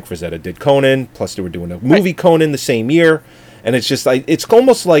 because Frank Frazetta did Conan, plus they were doing a movie Conan the same year, and it's just like it's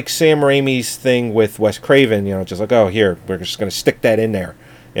almost like Sam Raimi's thing with Wes Craven, just like, oh, here, we're just going to stick that in there,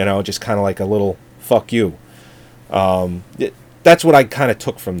 just kind of like a little fuck you. That's what I kind of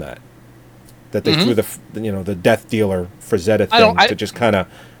took from that they threw the Death Dealer Frazetta thing to just kind of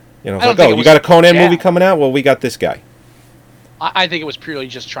like, oh, you got a Conan movie coming out? Well, we got this guy. I think it was purely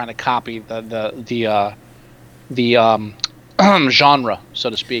just trying to copy the genre, so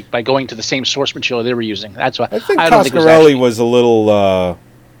to speak, by going to the same source material they were using. That's why I think Coscarelli was a little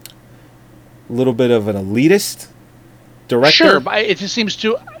bit of an elitist director. Sure, but it just seems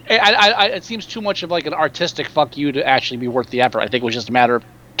too. It seems too much of like an artistic fuck you to actually be worth the effort. I think it was just a matter of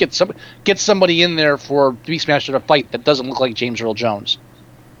get somebody in there for Beastmaster to fight that doesn't look like James Earl Jones.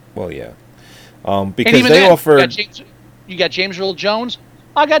 Well, yeah, because they offered. You got James Earl Jones.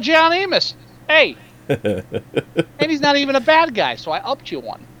 I got John Amos. Hey. And he's not even a bad guy, so I upped you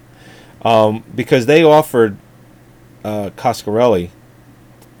one. Because they offered Coscarelli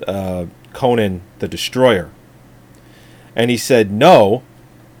Conan the Destroyer. And he said no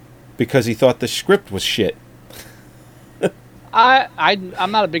because he thought the script was shit.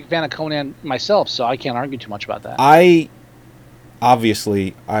 I'm not a big fan of Conan myself, so I can't argue too much about that. I'm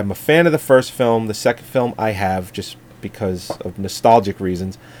a fan of the first film. The second film I have just because of nostalgic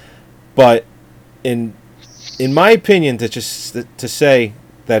reasons, but in my opinion, to say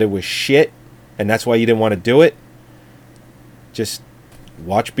that it was shit and that's why you didn't want to do it, just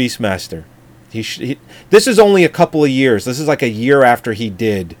watch Beastmaster. This is only a couple of years. This is like a year after he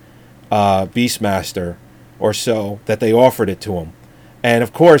did Beastmaster or so that they offered it to him, and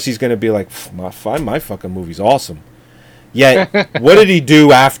of course he's going to be like, my fucking movie's awesome. Yet, what did he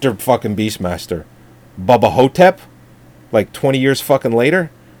do after fucking Beastmaster? Bubba Hotep? Like 20 years fucking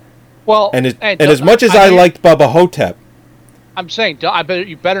later? Well, as much as I liked Bubba Hotep, I'm saying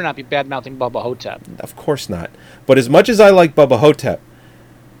you better not be bad mouthing Bubba Hotep. Of course not. But as much as I like Bubba Hotep,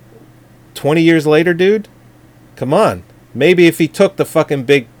 20 years later, dude, come on. Maybe if he took the fucking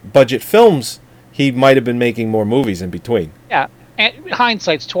big budget films, he might have been making more movies in between. Yeah, and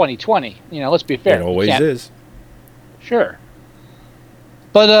hindsight's 20/20. Let's be fair. It always is. Sure.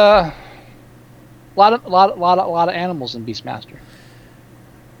 But a lot of animals in Beastmaster.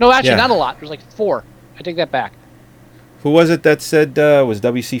 No, actually, not a lot. There's like 4. I take that back. Who was it that said was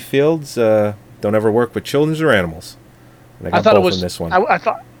W.C. Fields? Don't ever work with children or animals. And I thought it was in this one.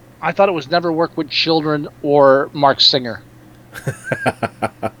 I thought it was never work with children or Mark Singer.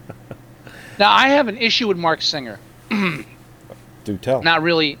 Now I have an issue with Mark Singer. Do tell. Not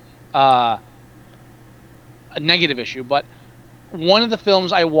really a negative issue, but one of the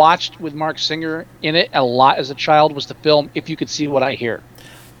films I watched with Mark Singer in it a lot as a child was the film If You Could See What I Hear.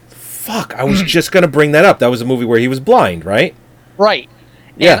 Fuck, I was just going to bring that up. That was a movie where he was blind, right? Right.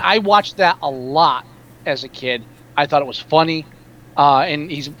 Yeah. And I watched that a lot as a kid. I thought it was funny. And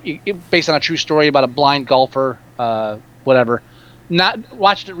he's based on a true story about a blind golfer, whatever. Not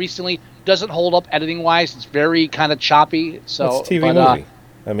watched it recently. Doesn't hold up editing-wise. It's very kind of choppy. So it's a TV movie.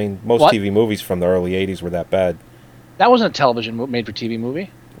 I mean, most TV movies from the early 80s were that bad. That wasn't a television made-for-TV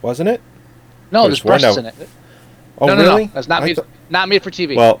movie. Wasn't it? No, there's breasts in it. Oh, no, really? No. That's not made for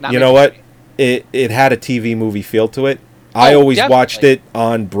TV. Well, you know what? It had a TV movie feel to it. I always watched it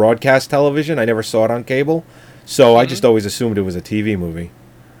on broadcast television. I never saw it on cable. So I just always assumed it was a TV movie.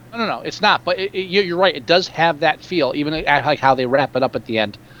 No, it's not. But you're right. It does have that feel, even like how they wrap it up at the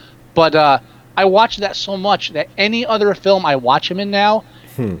end. But I watch that so much that any other film I watch him in now,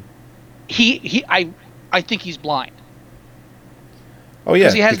 I think he's blind. Oh yeah,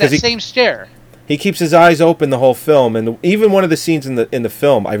 Because he has that same stare. He keeps his eyes open the whole film, and even one of the scenes in the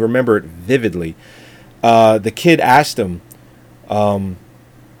film, I remember it vividly. The kid asked him,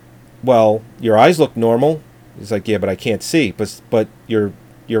 "Well, your eyes look normal." He's like, "Yeah, but I can't see." But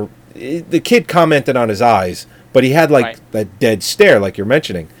the kid commented on his eyes, but he had that dead stare, like you're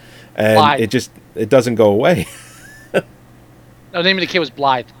mentioning, and Blythe. it doesn't go away. No, the name of the kid was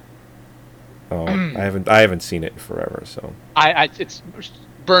Blythe. Oh, I haven't seen it in forever, so It's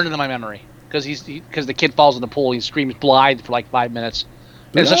burned into my memory because because the kid falls in the pool, he screams Blythe for like 5 minutes.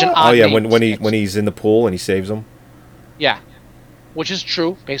 And it's such an odd name. when he's in the pool and he saves him. Yeah, which is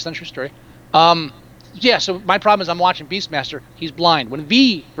true, based on true story. Yeah, so my problem is I'm watching Beastmaster. He's blind. When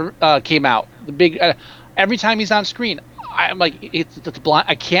V came out, the big every time he's on screen, I'm like, it's blind.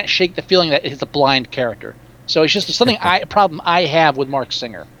 I can't shake the feeling that it's a blind character. So it's just something a problem I have with Mark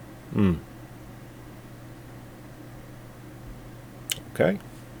Singer. Okay,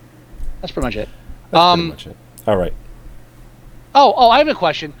 That's pretty much it. that's pretty much it. All right. Oh, I have a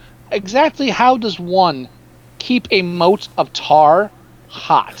question. Exactly how does one keep a moat of tar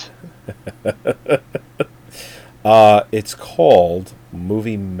hot? It's called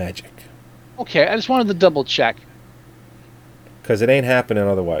movie magic Okay, I just wanted to double check. because it ain't happening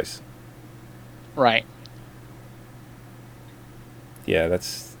otherwise. Right. Yeah,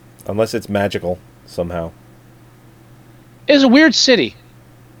 that's unless it's magical somehow. It's a weird city.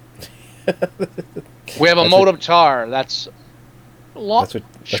 We have a moat of tar. That's That's what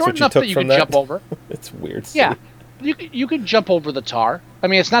short you enough took that you from can that? jump over. It's weird. Yeah, you could jump over the tar. I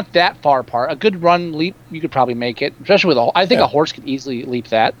mean, it's not that far apart. A good run leap, you could probably make it. Especially with I think Yeah. a horse could easily leap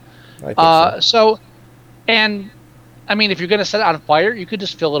that. I think so. And I mean, if you're going to set it on fire, you could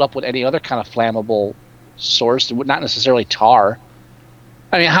just fill it up with any other kind of flammable source, not necessarily tar.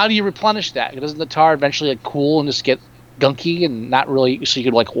 I mean, how do you replenish that? Doesn't the tar eventually cool and just get gunky and not really? So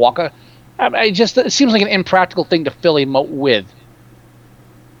you could walk a. It seems like an impractical thing to fill a moat with.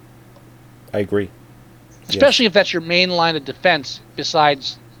 I agree. Especially if that's your main line of defense,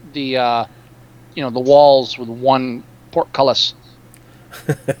 besides the, the walls with one portcullis.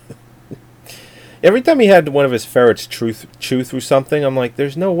 Every time he had one of his ferrets chew through something, I'm like,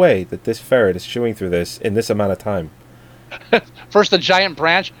 there's no way that this ferret is chewing through this in this amount of time. First the giant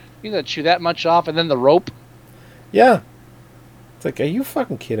branch, you gotta chew that much off, and then the rope. Yeah. It's like, are you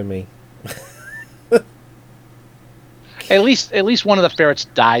fucking kidding me? At least one of the ferrets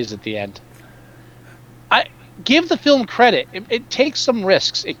dies at the end. I give the film credit. It takes some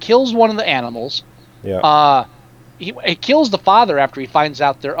risks. It kills one of the animals. Yeah. It kills the father after he finds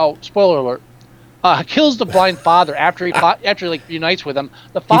out there. Oh, spoiler alert! Kills the blind father after he unites with him.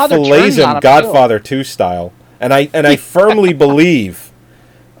 The father he fillets turns him on him. Godfather 2 style, and I firmly believe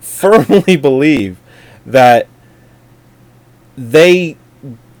that they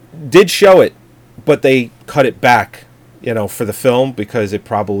did show it, but they cut it back, for the film because it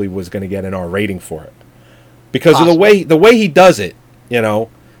probably was going to get an R rating for it. Because of the way he does it,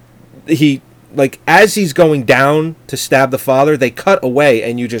 he as he's going down to stab the father, they cut away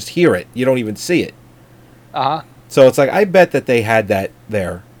and you just hear it. You don't even see it. So it's like, I bet that they had that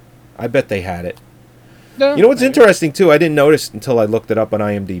there. I bet they had it. No, You know what's interesting too? I didn't notice until I looked it up on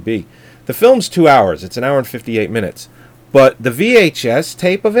IMDb. The film's 2 hours. It's an hour and 58 minutes. But the VHS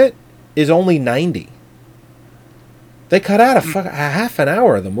tape of it is only 90. They cut out a half an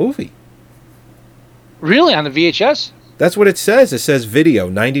hour of the movie. Really, on the VHS? That's what it says. It says video,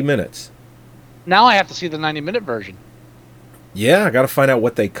 90 minutes. Now I have to see the 90-minute version. Yeah, I got to find out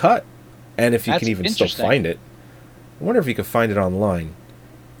what they cut. And if you That's can even still interesting. find it. I wonder if you could find it online.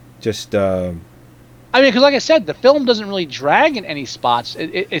 Just, I mean, because like I said, the film doesn't really drag in any spots.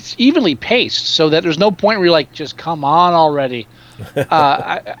 It's evenly paced, so that there's no point where you're like, just come on already.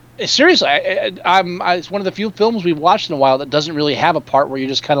 Seriously, it's one of the few films we've watched in a while that doesn't really have a part where you're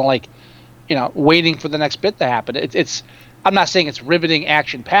just kind of like, waiting for the next bit to happen. It's I'm not saying it's riveting,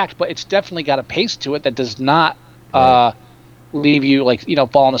 action-packed, but it's definitely got a pace to it that does not leave you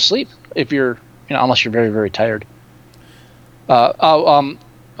falling asleep if you're, unless you're very, very tired.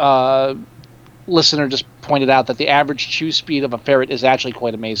 Listener just pointed out that the average chew speed of a ferret is actually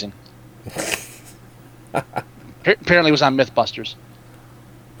quite amazing. Apparently it was on Mythbusters.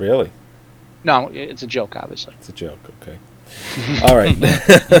 really? No, it's a joke, obviously. It's a joke, okay. All right.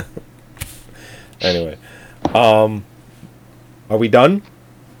 Anyway. Are we done?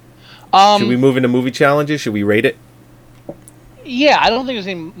 Should we move into movie challenges? Should we rate it? Yeah, I don't think there's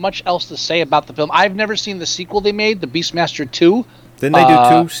any much else to say about the film. I've never seen the sequel they made, the Beastmaster 2. Didn't they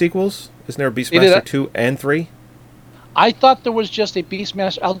do 2 sequels? Isn't there a did Beastmaster that. 2 and 3? I thought there was just a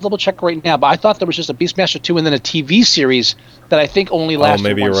Beastmaster. I'll double check right now, but I thought there was just a Beastmaster 2 and then a TV series that I think only lasted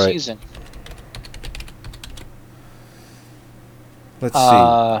maybe one you're right. season. Let's see.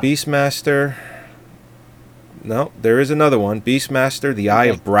 Beastmaster. No, there is another one. Beastmaster, The Eye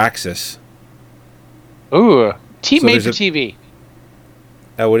of Braxis. Ooh, So made there's for a- TV.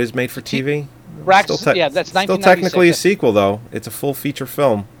 Oh, it is made for TV? Braxis, yeah, that's Still 1996. technically a sequel, though. It's a full feature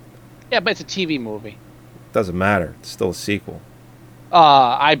film. Yeah, but it's a TV movie. Doesn't matter. It's still a sequel.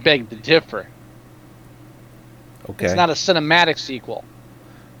 I beg to differ. Okay. It's not a cinematic sequel.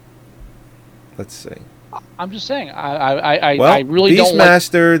 Let's see. I'm just saying. I Well, really don't like.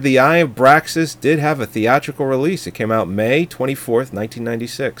 Beastmaster, The Eye of Braxis did have a theatrical release. It came out May 24th,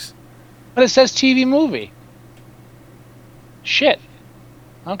 1996. But it says TV movie. Shit.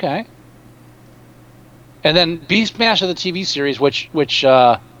 Okay. And then Beastmaster, the TV series, which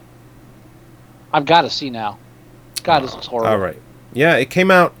I've got to see now. God, this is horrible. All right. Yeah, it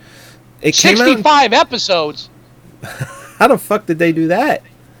came out. It came out. 65 episodes. How the fuck did they do that?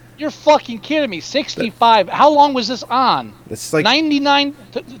 You're fucking kidding me. 65. How long was this on? It's like 99.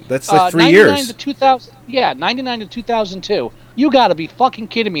 that's like 3 99 years. to 2000. Yeah, 99 to 2002. You got to be fucking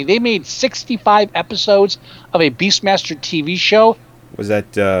kidding me. They made 65 episodes of a Beastmaster TV show. Was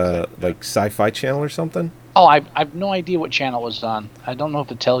that like Sci-Fi Channel or something? Oh, I've no idea what channel it was on. I don't know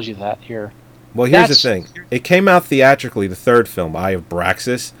if it tells you that here. Well, here's That's- the thing. It came out theatrically, the third film, Eye of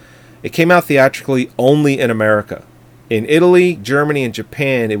Braxis. It came out theatrically only in America. In Italy, Germany, and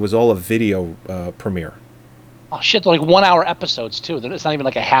Japan, it was all a video premiere. Oh shit, they're like 1 hour episodes too. It's not even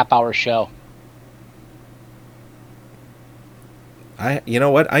like a half-hour show. You know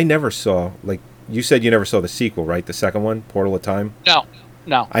what? I never saw, like, you said you never saw the sequel, right? The second one, Portal of Time?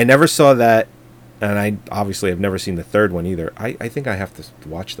 No. I never saw that, and I obviously have never seen the third one either. I think I have to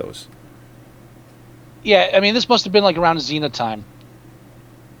watch those. Yeah, I mean, this must have been like around Xena time.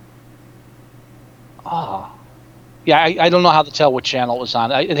 Oh. Yeah, I don't know how to tell what channel it was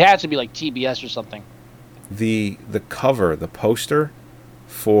on. It had to be like TBS or something. The cover, the poster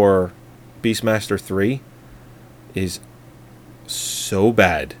for Beastmaster 3 is so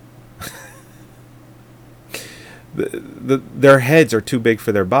bad. Their heads are too big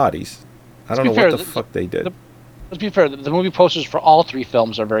for their bodies. I don't know what the fuck they did. Let's be fair, the movie posters for all three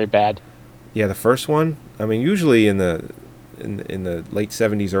films are very bad. Yeah, the first one, I mean, usually in the late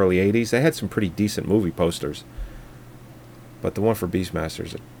 70s, early 80s, they had some pretty decent movie posters. But the one for Beastmaster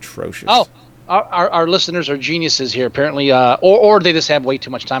is atrocious. Oh, our listeners are geniuses here, apparently, or they just have way too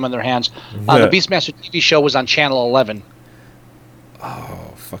much time on their hands. The Beastmaster TV show was on Channel 11.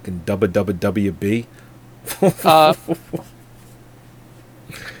 Oh, fucking WWB.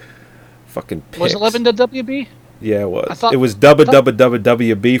 Fucking Pix. Was 11 the WB? Yeah, it was. I thought- It was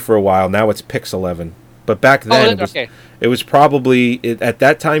WWWB for a while. Now it's Pix 11. But back then, okay. it was probably, at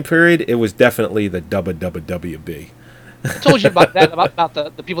that time period, it was definitely the WWB. I told you about that, about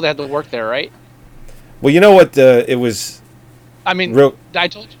the people that had to work there, right? Well, you know what? It was... I mean, Real- did I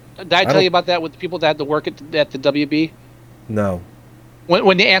tell you about that with the people that had to work at the WB? No.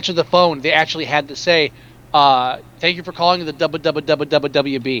 When they answered the phone, they actually had to say, "Thank you for calling the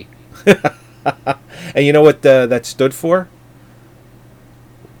WWWB." And you know what that stood for?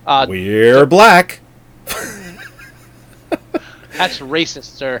 Uh, We're black. That's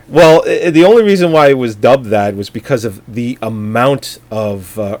racist, sir. Well, the only reason why it was dubbed that was because of the amount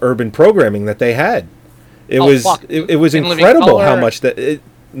of urban programming that they had. It was In Living incredible how Color? much that.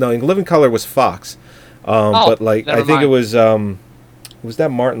 No, in Living Color was Fox, but like never I think mind. it was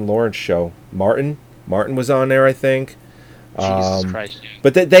that Martin Lawrence show. Martin was on there, I think. Jesus Christ.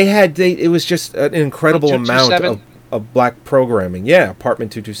 But it was just an incredible From amount 227? of black programming. Yeah,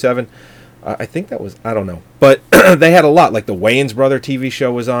 Apartment 227. I think that was, I don't know. But they had a lot. Like the Wayans Brother TV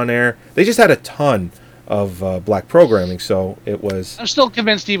show was on there. They just had a ton of black programming. So it was, I'm still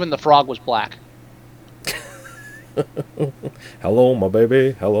convinced even the frog was black. hello, my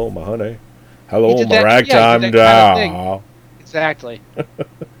baby. Hello, my honey. Hello, did my that- ragtime yeah, he did that kind of doll. Exactly.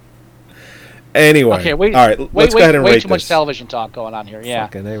 Anyway. Okay, wait. All right, let's go ahead and way rate too much this. television talk going on here. Yeah.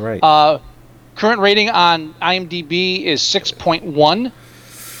 Fucking A, right. Current rating on IMDb is 6.1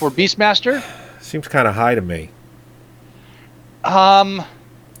 for Beastmaster. Seems kind of high to me. Um,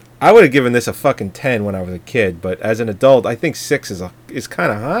 I would have given this a fucking 10 when I was a kid, but as an adult, I think 6 is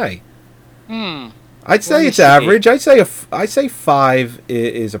kind of high. I'd say me it's see. average. I'd say 5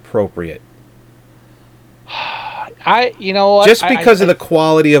 is appropriate. you know what? Just because of the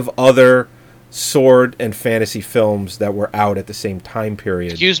quality of other sword and fantasy films that were out at the same time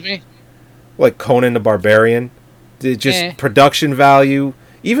period. Excuse me. Like Conan the Barbarian. Just Eh. production value.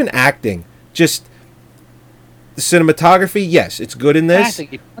 even acting, just the cinematography. Yes, it's good in this, Acting.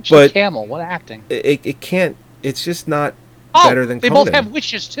 You punched but a camel. What acting? it can't. It's just not Oh, better than they Conan. both have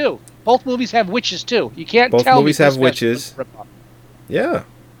witches too. Both movies have witches too. You can't Both tell me movies have Beastmaster witches. was a rip-off. Yeah.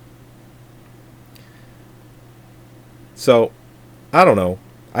 So, I don't know.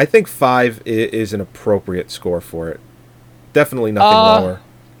 I think 5 is an appropriate score for it. Definitely nothing lower.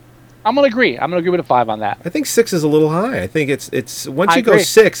 I'm gonna agree. I'm gonna agree with a 5 on that. I think 6 is a little high. I think it's once I you go agree.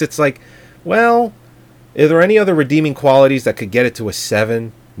 6, it's like, well, are there any other redeeming qualities that could get it to a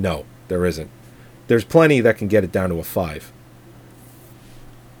 7? No, there isn't. There's plenty that can get it down to a 5.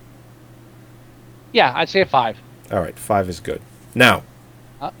 Yeah, I'd say a 5. All right, 5 is good. Now,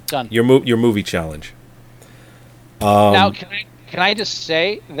 Done. your movie challenge. Now, can I just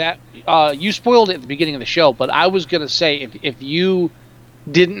say that you spoiled it at the beginning of the show, but I was gonna say if you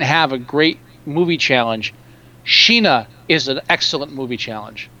didn't have a great movie challenge, Sheena is an excellent movie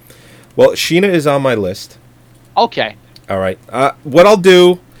challenge. Well, Sheena is on my list. Okay. All right. What I'll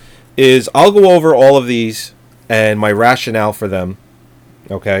do is I'll go over all of these and my rationale for them.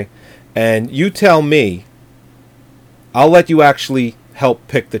 Okay? And you tell me. I'll let you actually help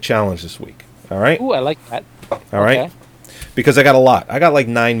pick the challenge this week. All right? Ooh, I like that. All right? Okay. Because I got a lot. I got like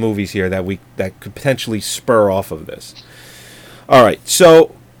 9 movies here that could potentially spur off of this. All right.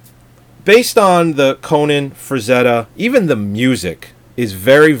 So, based on the Conan, Frazetta, even the music is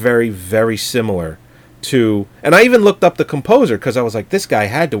very, very, very similar to... And I even looked up the composer because I was like, this guy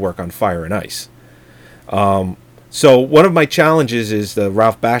had to work on Fire and Ice. So one of my challenges is the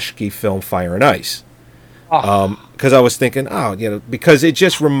Ralph Bakshi film Fire and Ice. Because I was thinking, because it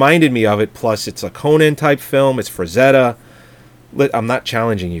just reminded me of it. Plus, it's a Conan type film. It's Frazetta. I'm not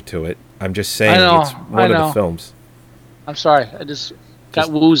challenging you to it. I'm just saying it's one of the films. I'm sorry. I just got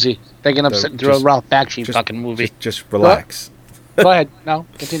woozy thinking of sitting through a Ralph Bakshi fucking movie. Just relax. Go ahead. No,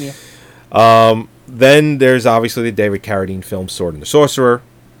 continue. Then there's obviously the David Carradine film Sword and the Sorcerer.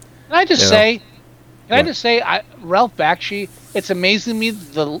 Can I just say, Ralph Bakshi, it's amazing me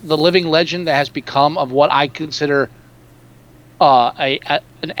the living legend that has become of what I consider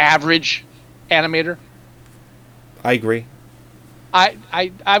an average animator. I agree.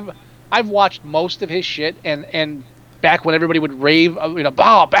 I've watched most of his shit and back when everybody would rave,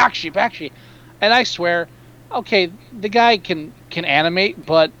 Bakshi, and I swear, okay, the guy can animate,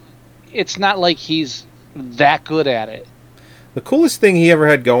 but it's not like he's that good at it. The coolest thing he ever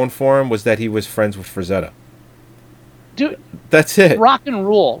had going for him was that he was friends with Frazetta. Dude, that's it. Rock and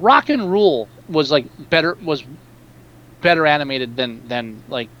Rule was better animated than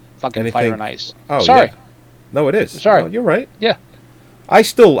like fucking Fire and Ice. Oh, sorry. Yeah. No, it is. Sorry. No, you're right. Yeah. I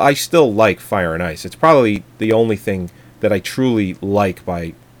still like Fire and Ice. It's probably the only thing that I truly like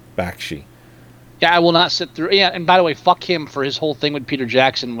by Bakshi. Yeah, I will not sit through. Yeah, and by the way, fuck him for his whole thing with Peter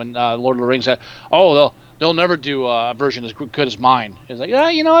Jackson when Lord of the Rings said, "Oh, they'll never do a version as good as mine." It's like, yeah,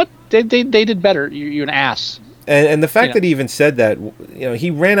 you know what? They did better. You're an ass. And the fact that he even said that, he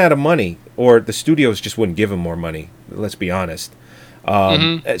ran out of money, or the studios just wouldn't give him more money. Let's be honest.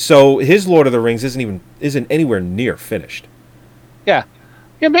 So his Lord of the Rings isn't anywhere near finished. Yeah,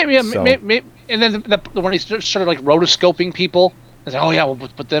 maybe. And then when he started like rotoscoping people. It's like, oh yeah, we'll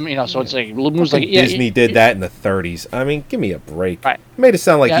put them, so it's like moves like Disney did that in the 30s. I mean, give me a break. Right. He made it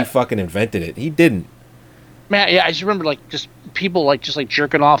sound like he fucking invented it. He didn't. Man, yeah, I just remember just people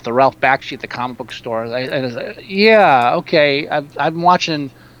jerking off the Ralph Bakshi at the comic book store. Yeah, okay. I'm watching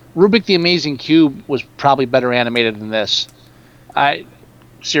Rubik the Amazing Cube was probably better animated than this.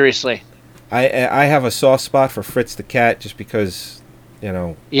 Seriously. I have a soft spot for Fritz the Cat just because,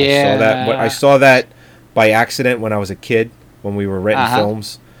 Yeah. I saw that by accident when I was a kid. When we were renting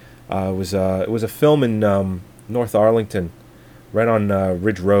films, it was a film in North Arlington, right on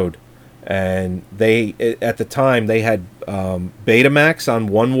Ridge Road, and at the time they had Betamax on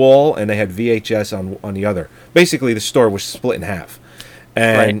one wall and they had VHS on the other. Basically, the store was split in half,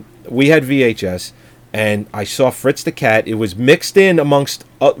 and we had VHS, and I saw Fritz the Cat. It was mixed in amongst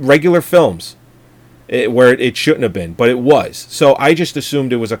regular films, where it shouldn't have been, but it was. So I just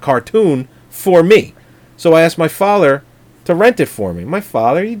assumed it was a cartoon for me. So I asked my father to rent it for me. My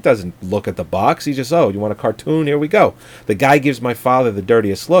father, he doesn't look at the box. He just, you want a cartoon? Here we go. The guy gives my father the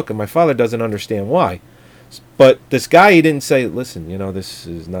dirtiest look, and my father doesn't understand why. But this guy, he didn't say, listen, this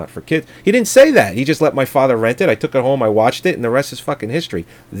is not for kids. He didn't say that. He just let my father rent it. I took it home, I watched it, and the rest is fucking history.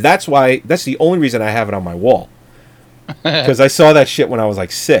 That's the only reason I have it on my wall. Because I saw that shit when I was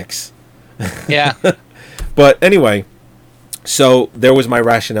like 6. Yeah. But anyway, so there was my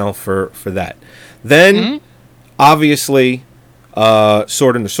rationale for that. Then... Obviously,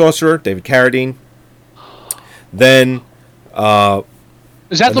 Sword and the Sorcerer, David Carradine. Then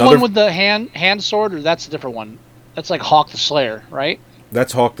Is that the Another- one with the hand sword, or that's a different one? That's like Hawk the Slayer, right?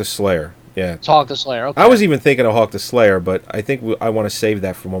 That's Hawk the Slayer. Yeah. It's Hawk the Slayer. Okay. I was even thinking of Hawk the Slayer, but I think I want to save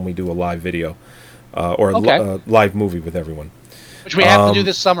that for when we do a live video or a Okay. live movie with everyone. Which we have to do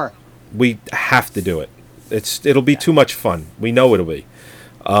this summer. We have to do it. It'll be too much fun. We know it'll be.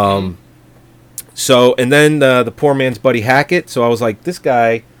 So, and then the poor man's Buddy Hackett. So I was like, this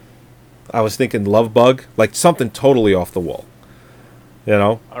guy, I was thinking Love Bug, like something totally off the wall. You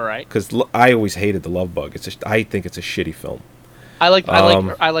know? All right. Because I always hated the Love Bug. I think it's a shitty film. I like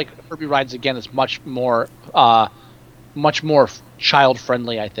Herbie Rides Again. It's much more child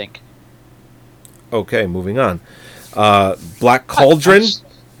friendly, I think. Okay, moving on. Black Cauldron.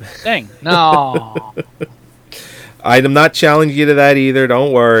 Dang. No. I'm not challenging you to that either.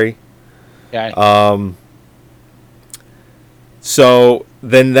 Don't worry. Okay. So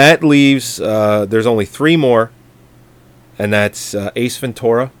then that leaves. There's only 3 more, and that's Ace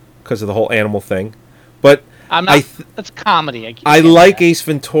Ventura because of the whole animal thing. But I'm not. That's comedy. I like Ace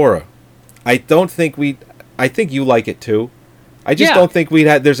Ventura. I think you like it too. I just don't think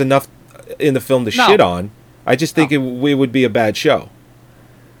there's enough in the film to shit on. I just think it would be a bad show.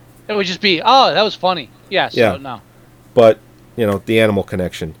 It would just be, oh, that was funny. Yeah. So Yeah. no. But the animal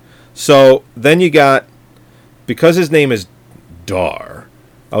connection. So then you got, because his name is Dar,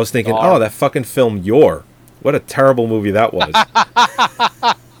 I was thinking, Dar. oh, that fucking film Yor. What a terrible movie that was.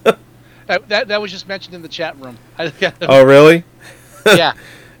 That was just mentioned in the chat room. Oh, really? Yeah.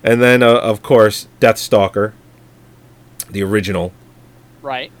 And then, of course, Deathstalker, the original,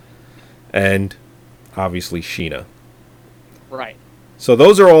 Right. and obviously Sheena. Right. So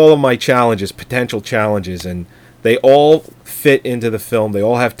those are all of my challenges, potential challenges, and they all fit into the film. They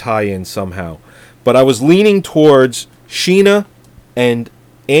all have tie-in somehow. But I was leaning towards Sheena and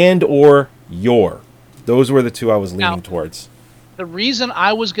or Yor. Those were the 2 I was leaning towards. The reason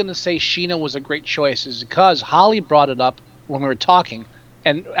I was going to say Sheena was a great choice is because Holly brought it up when we were talking,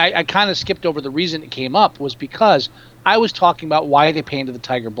 and I kind of skipped over the reason it came up was because I was talking about why they painted the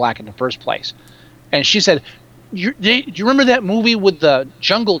tiger black in the first place. And she said, do you remember that movie with the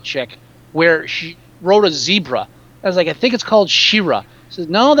jungle chick where she rode a zebra? I was like, I think it's called She-Ra. She says,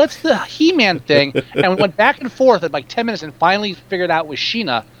 no, that's the He-Man thing. And we went back and forth in like 10 minutes and finally figured out it was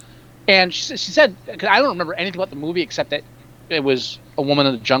Sheena. And she said, cause I don't remember anything about the movie except that it was a woman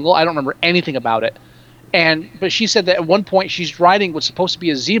in the jungle. I don't remember anything about it. But she said that at one point she's riding what's supposed to be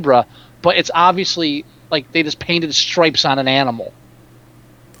a zebra, but it's obviously like they just painted stripes on an animal.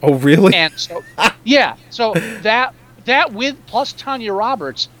 Oh, really? And so, yeah. So that with plus Tanya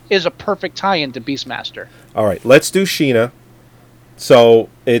Roberts is a perfect tie-in to Beastmaster. All right, let's do Sheena. So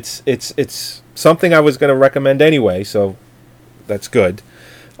it's something I was going to recommend anyway, so that's good.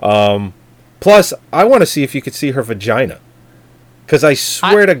 Plus, I want to see if you could see her vagina. Because I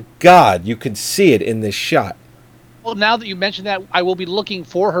swear to God, you could see it in this shot. Well, now that you mentioned that, I will be looking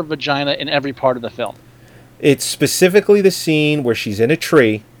for her vagina in every part of the film. It's specifically the scene where she's in a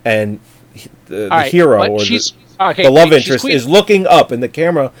tree and the hero or the love interest is looking up and the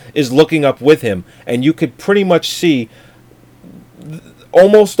camera is looking up with him. And you could pretty much see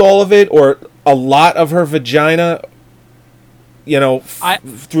almost all of it or a lot of her vagina,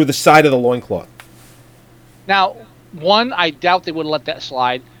 through the side of the loincloth. Now, 1, I doubt they would let that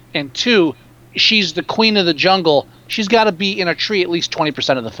slide. And 2, she's the queen of the jungle. She's got to be in a tree at least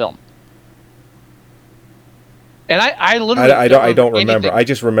 20% of the film. And I literally I don't remember. I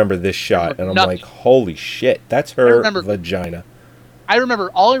just remember this shot, and I'm like, holy shit, that's her vagina.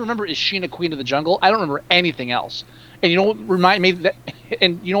 All I remember is Sheena, Queen of the Jungle. I don't remember anything else. And you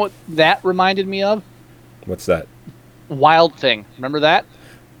know what that reminded me of? What's that? Wild Thing. Remember that?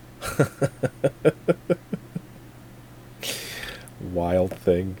 Wild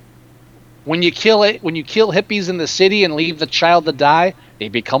Thing. When you kill hippies in the city and leave the child to die, they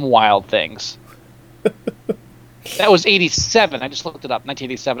become wild things. That was 87. I just looked it up.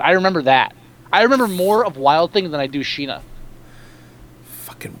 1987. I remember that. I remember more of Wild Thing than I do Sheena.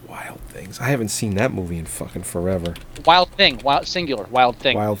 Fucking Wild Things. I haven't seen that movie in fucking forever. Wild Thing. Singular. Wild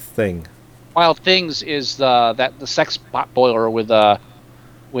Thing. Wild Thing. Wild Things is the sex pot boiler with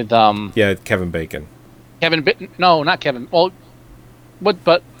Kevin Bacon. No, not Kevin. Well, what?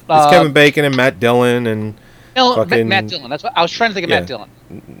 But it's Kevin Bacon and Matt Dillon and fucking Matt Dillon. That's what I was trying to think of. Matt Dillon.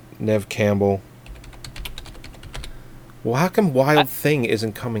 Nev Campbell. Well, how come Wild Thing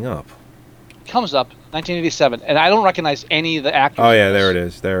isn't coming up? It comes up 1987, and I don't recognize any of the actors. Oh yeah, there it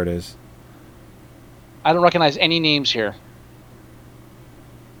is. There it is. I don't recognize any names here.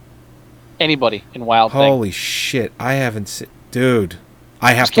 Anybody in Wild Thing? Holy shit! I haven't seen. Dude,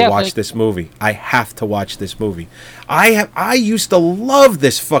 I have to watch this movie. I have to watch this movie. I used to love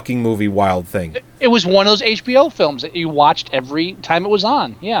this fucking movie, Wild Thing. It was one of those HBO films that you watched every time it was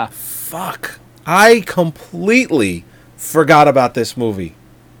on. Yeah. Fuck. I completely forgot about this movie.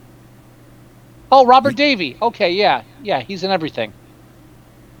 Oh, Robert Davey. Okay, yeah. Yeah, he's in everything.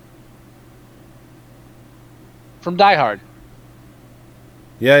 From Die Hard.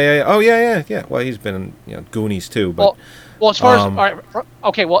 Yeah. Oh, yeah. Well, he's been in Goonies too, but well, as far as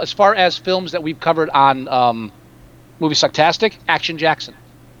as far as films that we've covered on Movie Sucktastic, Action Jackson.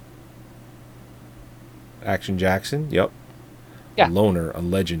 Action Jackson, yep. Yeah. A loner, a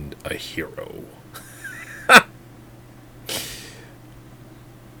legend, a hero.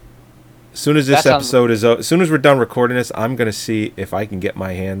 As soon as this episode is over, as soon as we're done recording this, I'm gonna see if I can get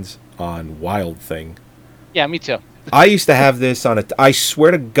my hands on Wild Thing. Yeah, me too. I used to have this on I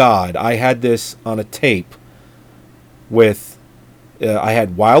swear to God, I had this on a tape with. I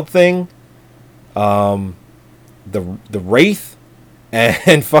had Wild Thing, the Wraith,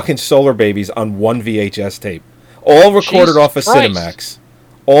 and fucking Solar Babies on one VHS tape, all recorded off of Cinemax.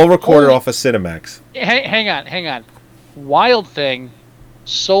 Hang on. Wild Thing,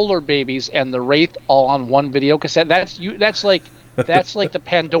 Solar Babies, and the Wraith all on one video cassette. That's like the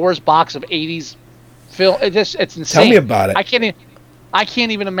Pandora's box of 80s film. It's insane. Tell me about it. I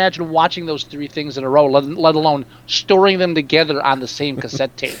can't even imagine watching those three things in a row, let alone storing them together on the same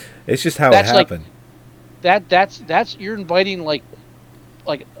cassette tape. It's just how it happened. That's you're inviting like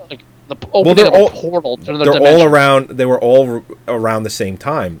the opening of a portal to another dimension. All around. They were all around the same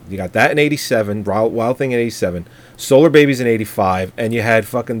time. You got that in '87, Wild Thing in '87, Solar Babies in '85, and you had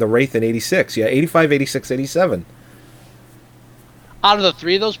fucking the Wraith in '86. Yeah, '85, '86, '87. Out of the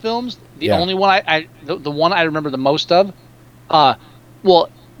three of those films, the only one the one I remember the most of, well,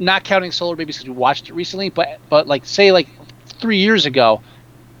 not counting Solar Babies because we watched it recently, but like say like 3 years ago,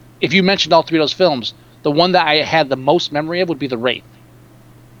 if you mentioned all three of those films, the one that I had the most memory of would be the Wraith.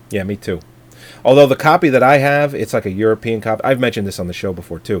 Yeah, me too. Although the copy that I have, it's like a European copy. I've mentioned this on the show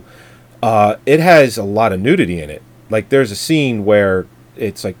before too. It has a lot of nudity in it. Like there's a scene where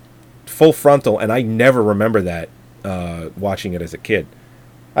it's like full frontal, and I never remember that watching it as a kid.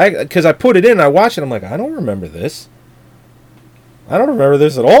 Because I put it in, I watched it, I'm like, I don't remember this. I don't remember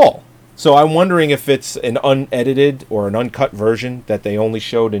this at all. So I'm wondering if it's an unedited or an uncut version that they only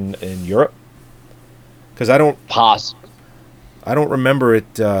showed in Europe. Because I don't remember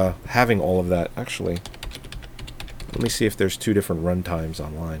it having all of that. Actually, let me see if there's two different runtimes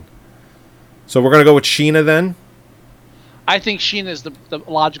online. So we're going to go with Sheena then? I think Sheena is the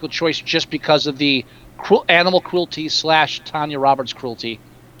logical choice just because of the animal cruelty / Tanya Roberts cruelty.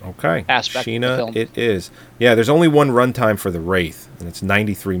 Okay. Aspect Sheena, of the film. it is. Yeah, there's only one runtime for the Wraith, and it's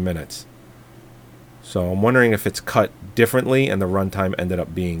 93 minutes. So I'm wondering if it's cut differently and the runtime ended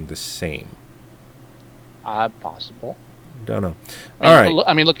up being the same. Possible. Don't know. All right.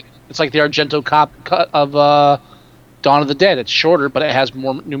 I mean, look, it's like the Argento cut of Dawn of the Dead. It's shorter, but it has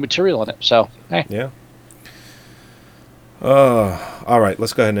more new material in it. So, hey. Yeah. All right.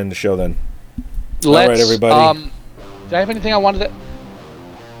 Let's go ahead and end the show then. All right, everybody. Did I have anything I wanted to...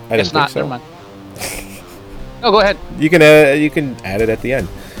 I guess not. so. Never mind. No, go ahead. You can add it at the end.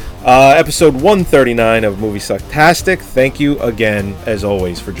 Episode 139 of Movie Sucktastic. Thank you again, as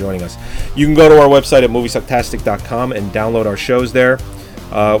always, for joining us. You can go to our website at moviesucktastic.com and download our shows there.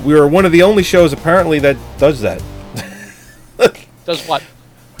 We are one of the only shows, apparently, that does that. Does what?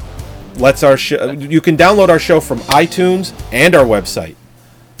 Lets our show. You can download our show from iTunes and our website.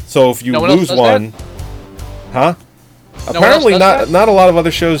 So if you lose one, huh? Apparently, not a lot of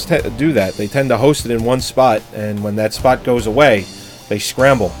other shows do that. They tend to host it in one spot, and when that spot goes away, they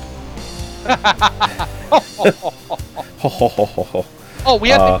scramble. Oh, we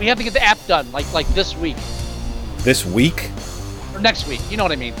have to get the app done like this week. This week? Or next week. You know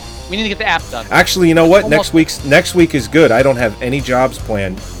what I mean. We need to get the app done. Actually, you know what? Next week is good. I don't have any jobs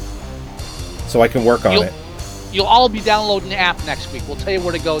planned, so I can work on it. You'll all be downloading the app next week. We'll tell you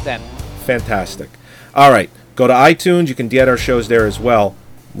where to go then. Fantastic. All right. Go to iTunes. You can get our shows there as well.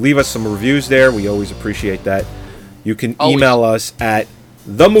 Leave us some reviews there. We always appreciate that. You can email us at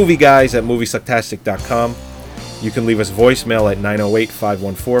themovieguys@moviesucktastic.com. You can leave us voicemail at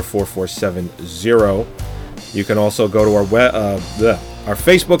 908-514-4470. You can also go to our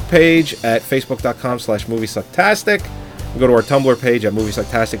Facebook page at facebook.com/moviesucktastic. You go to our Tumblr page at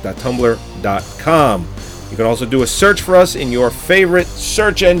moviesucktastic.tumblr.com. You can also do a search for us in your favorite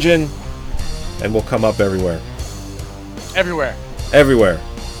search engine, and we'll come up everywhere. Everywhere.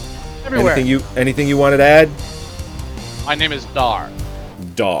 Anything you wanted to add? My name is Dar.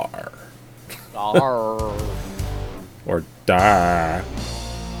 Dar. Or Dar.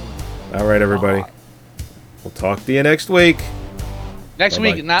 All right, everybody. We'll talk to you next week. Next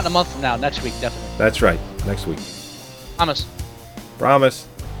Bye-bye. week, not in a month from now. Next week, definitely. That's right. Next week. Promise. Promise.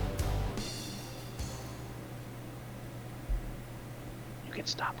 You can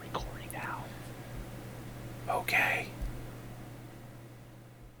stop recording now.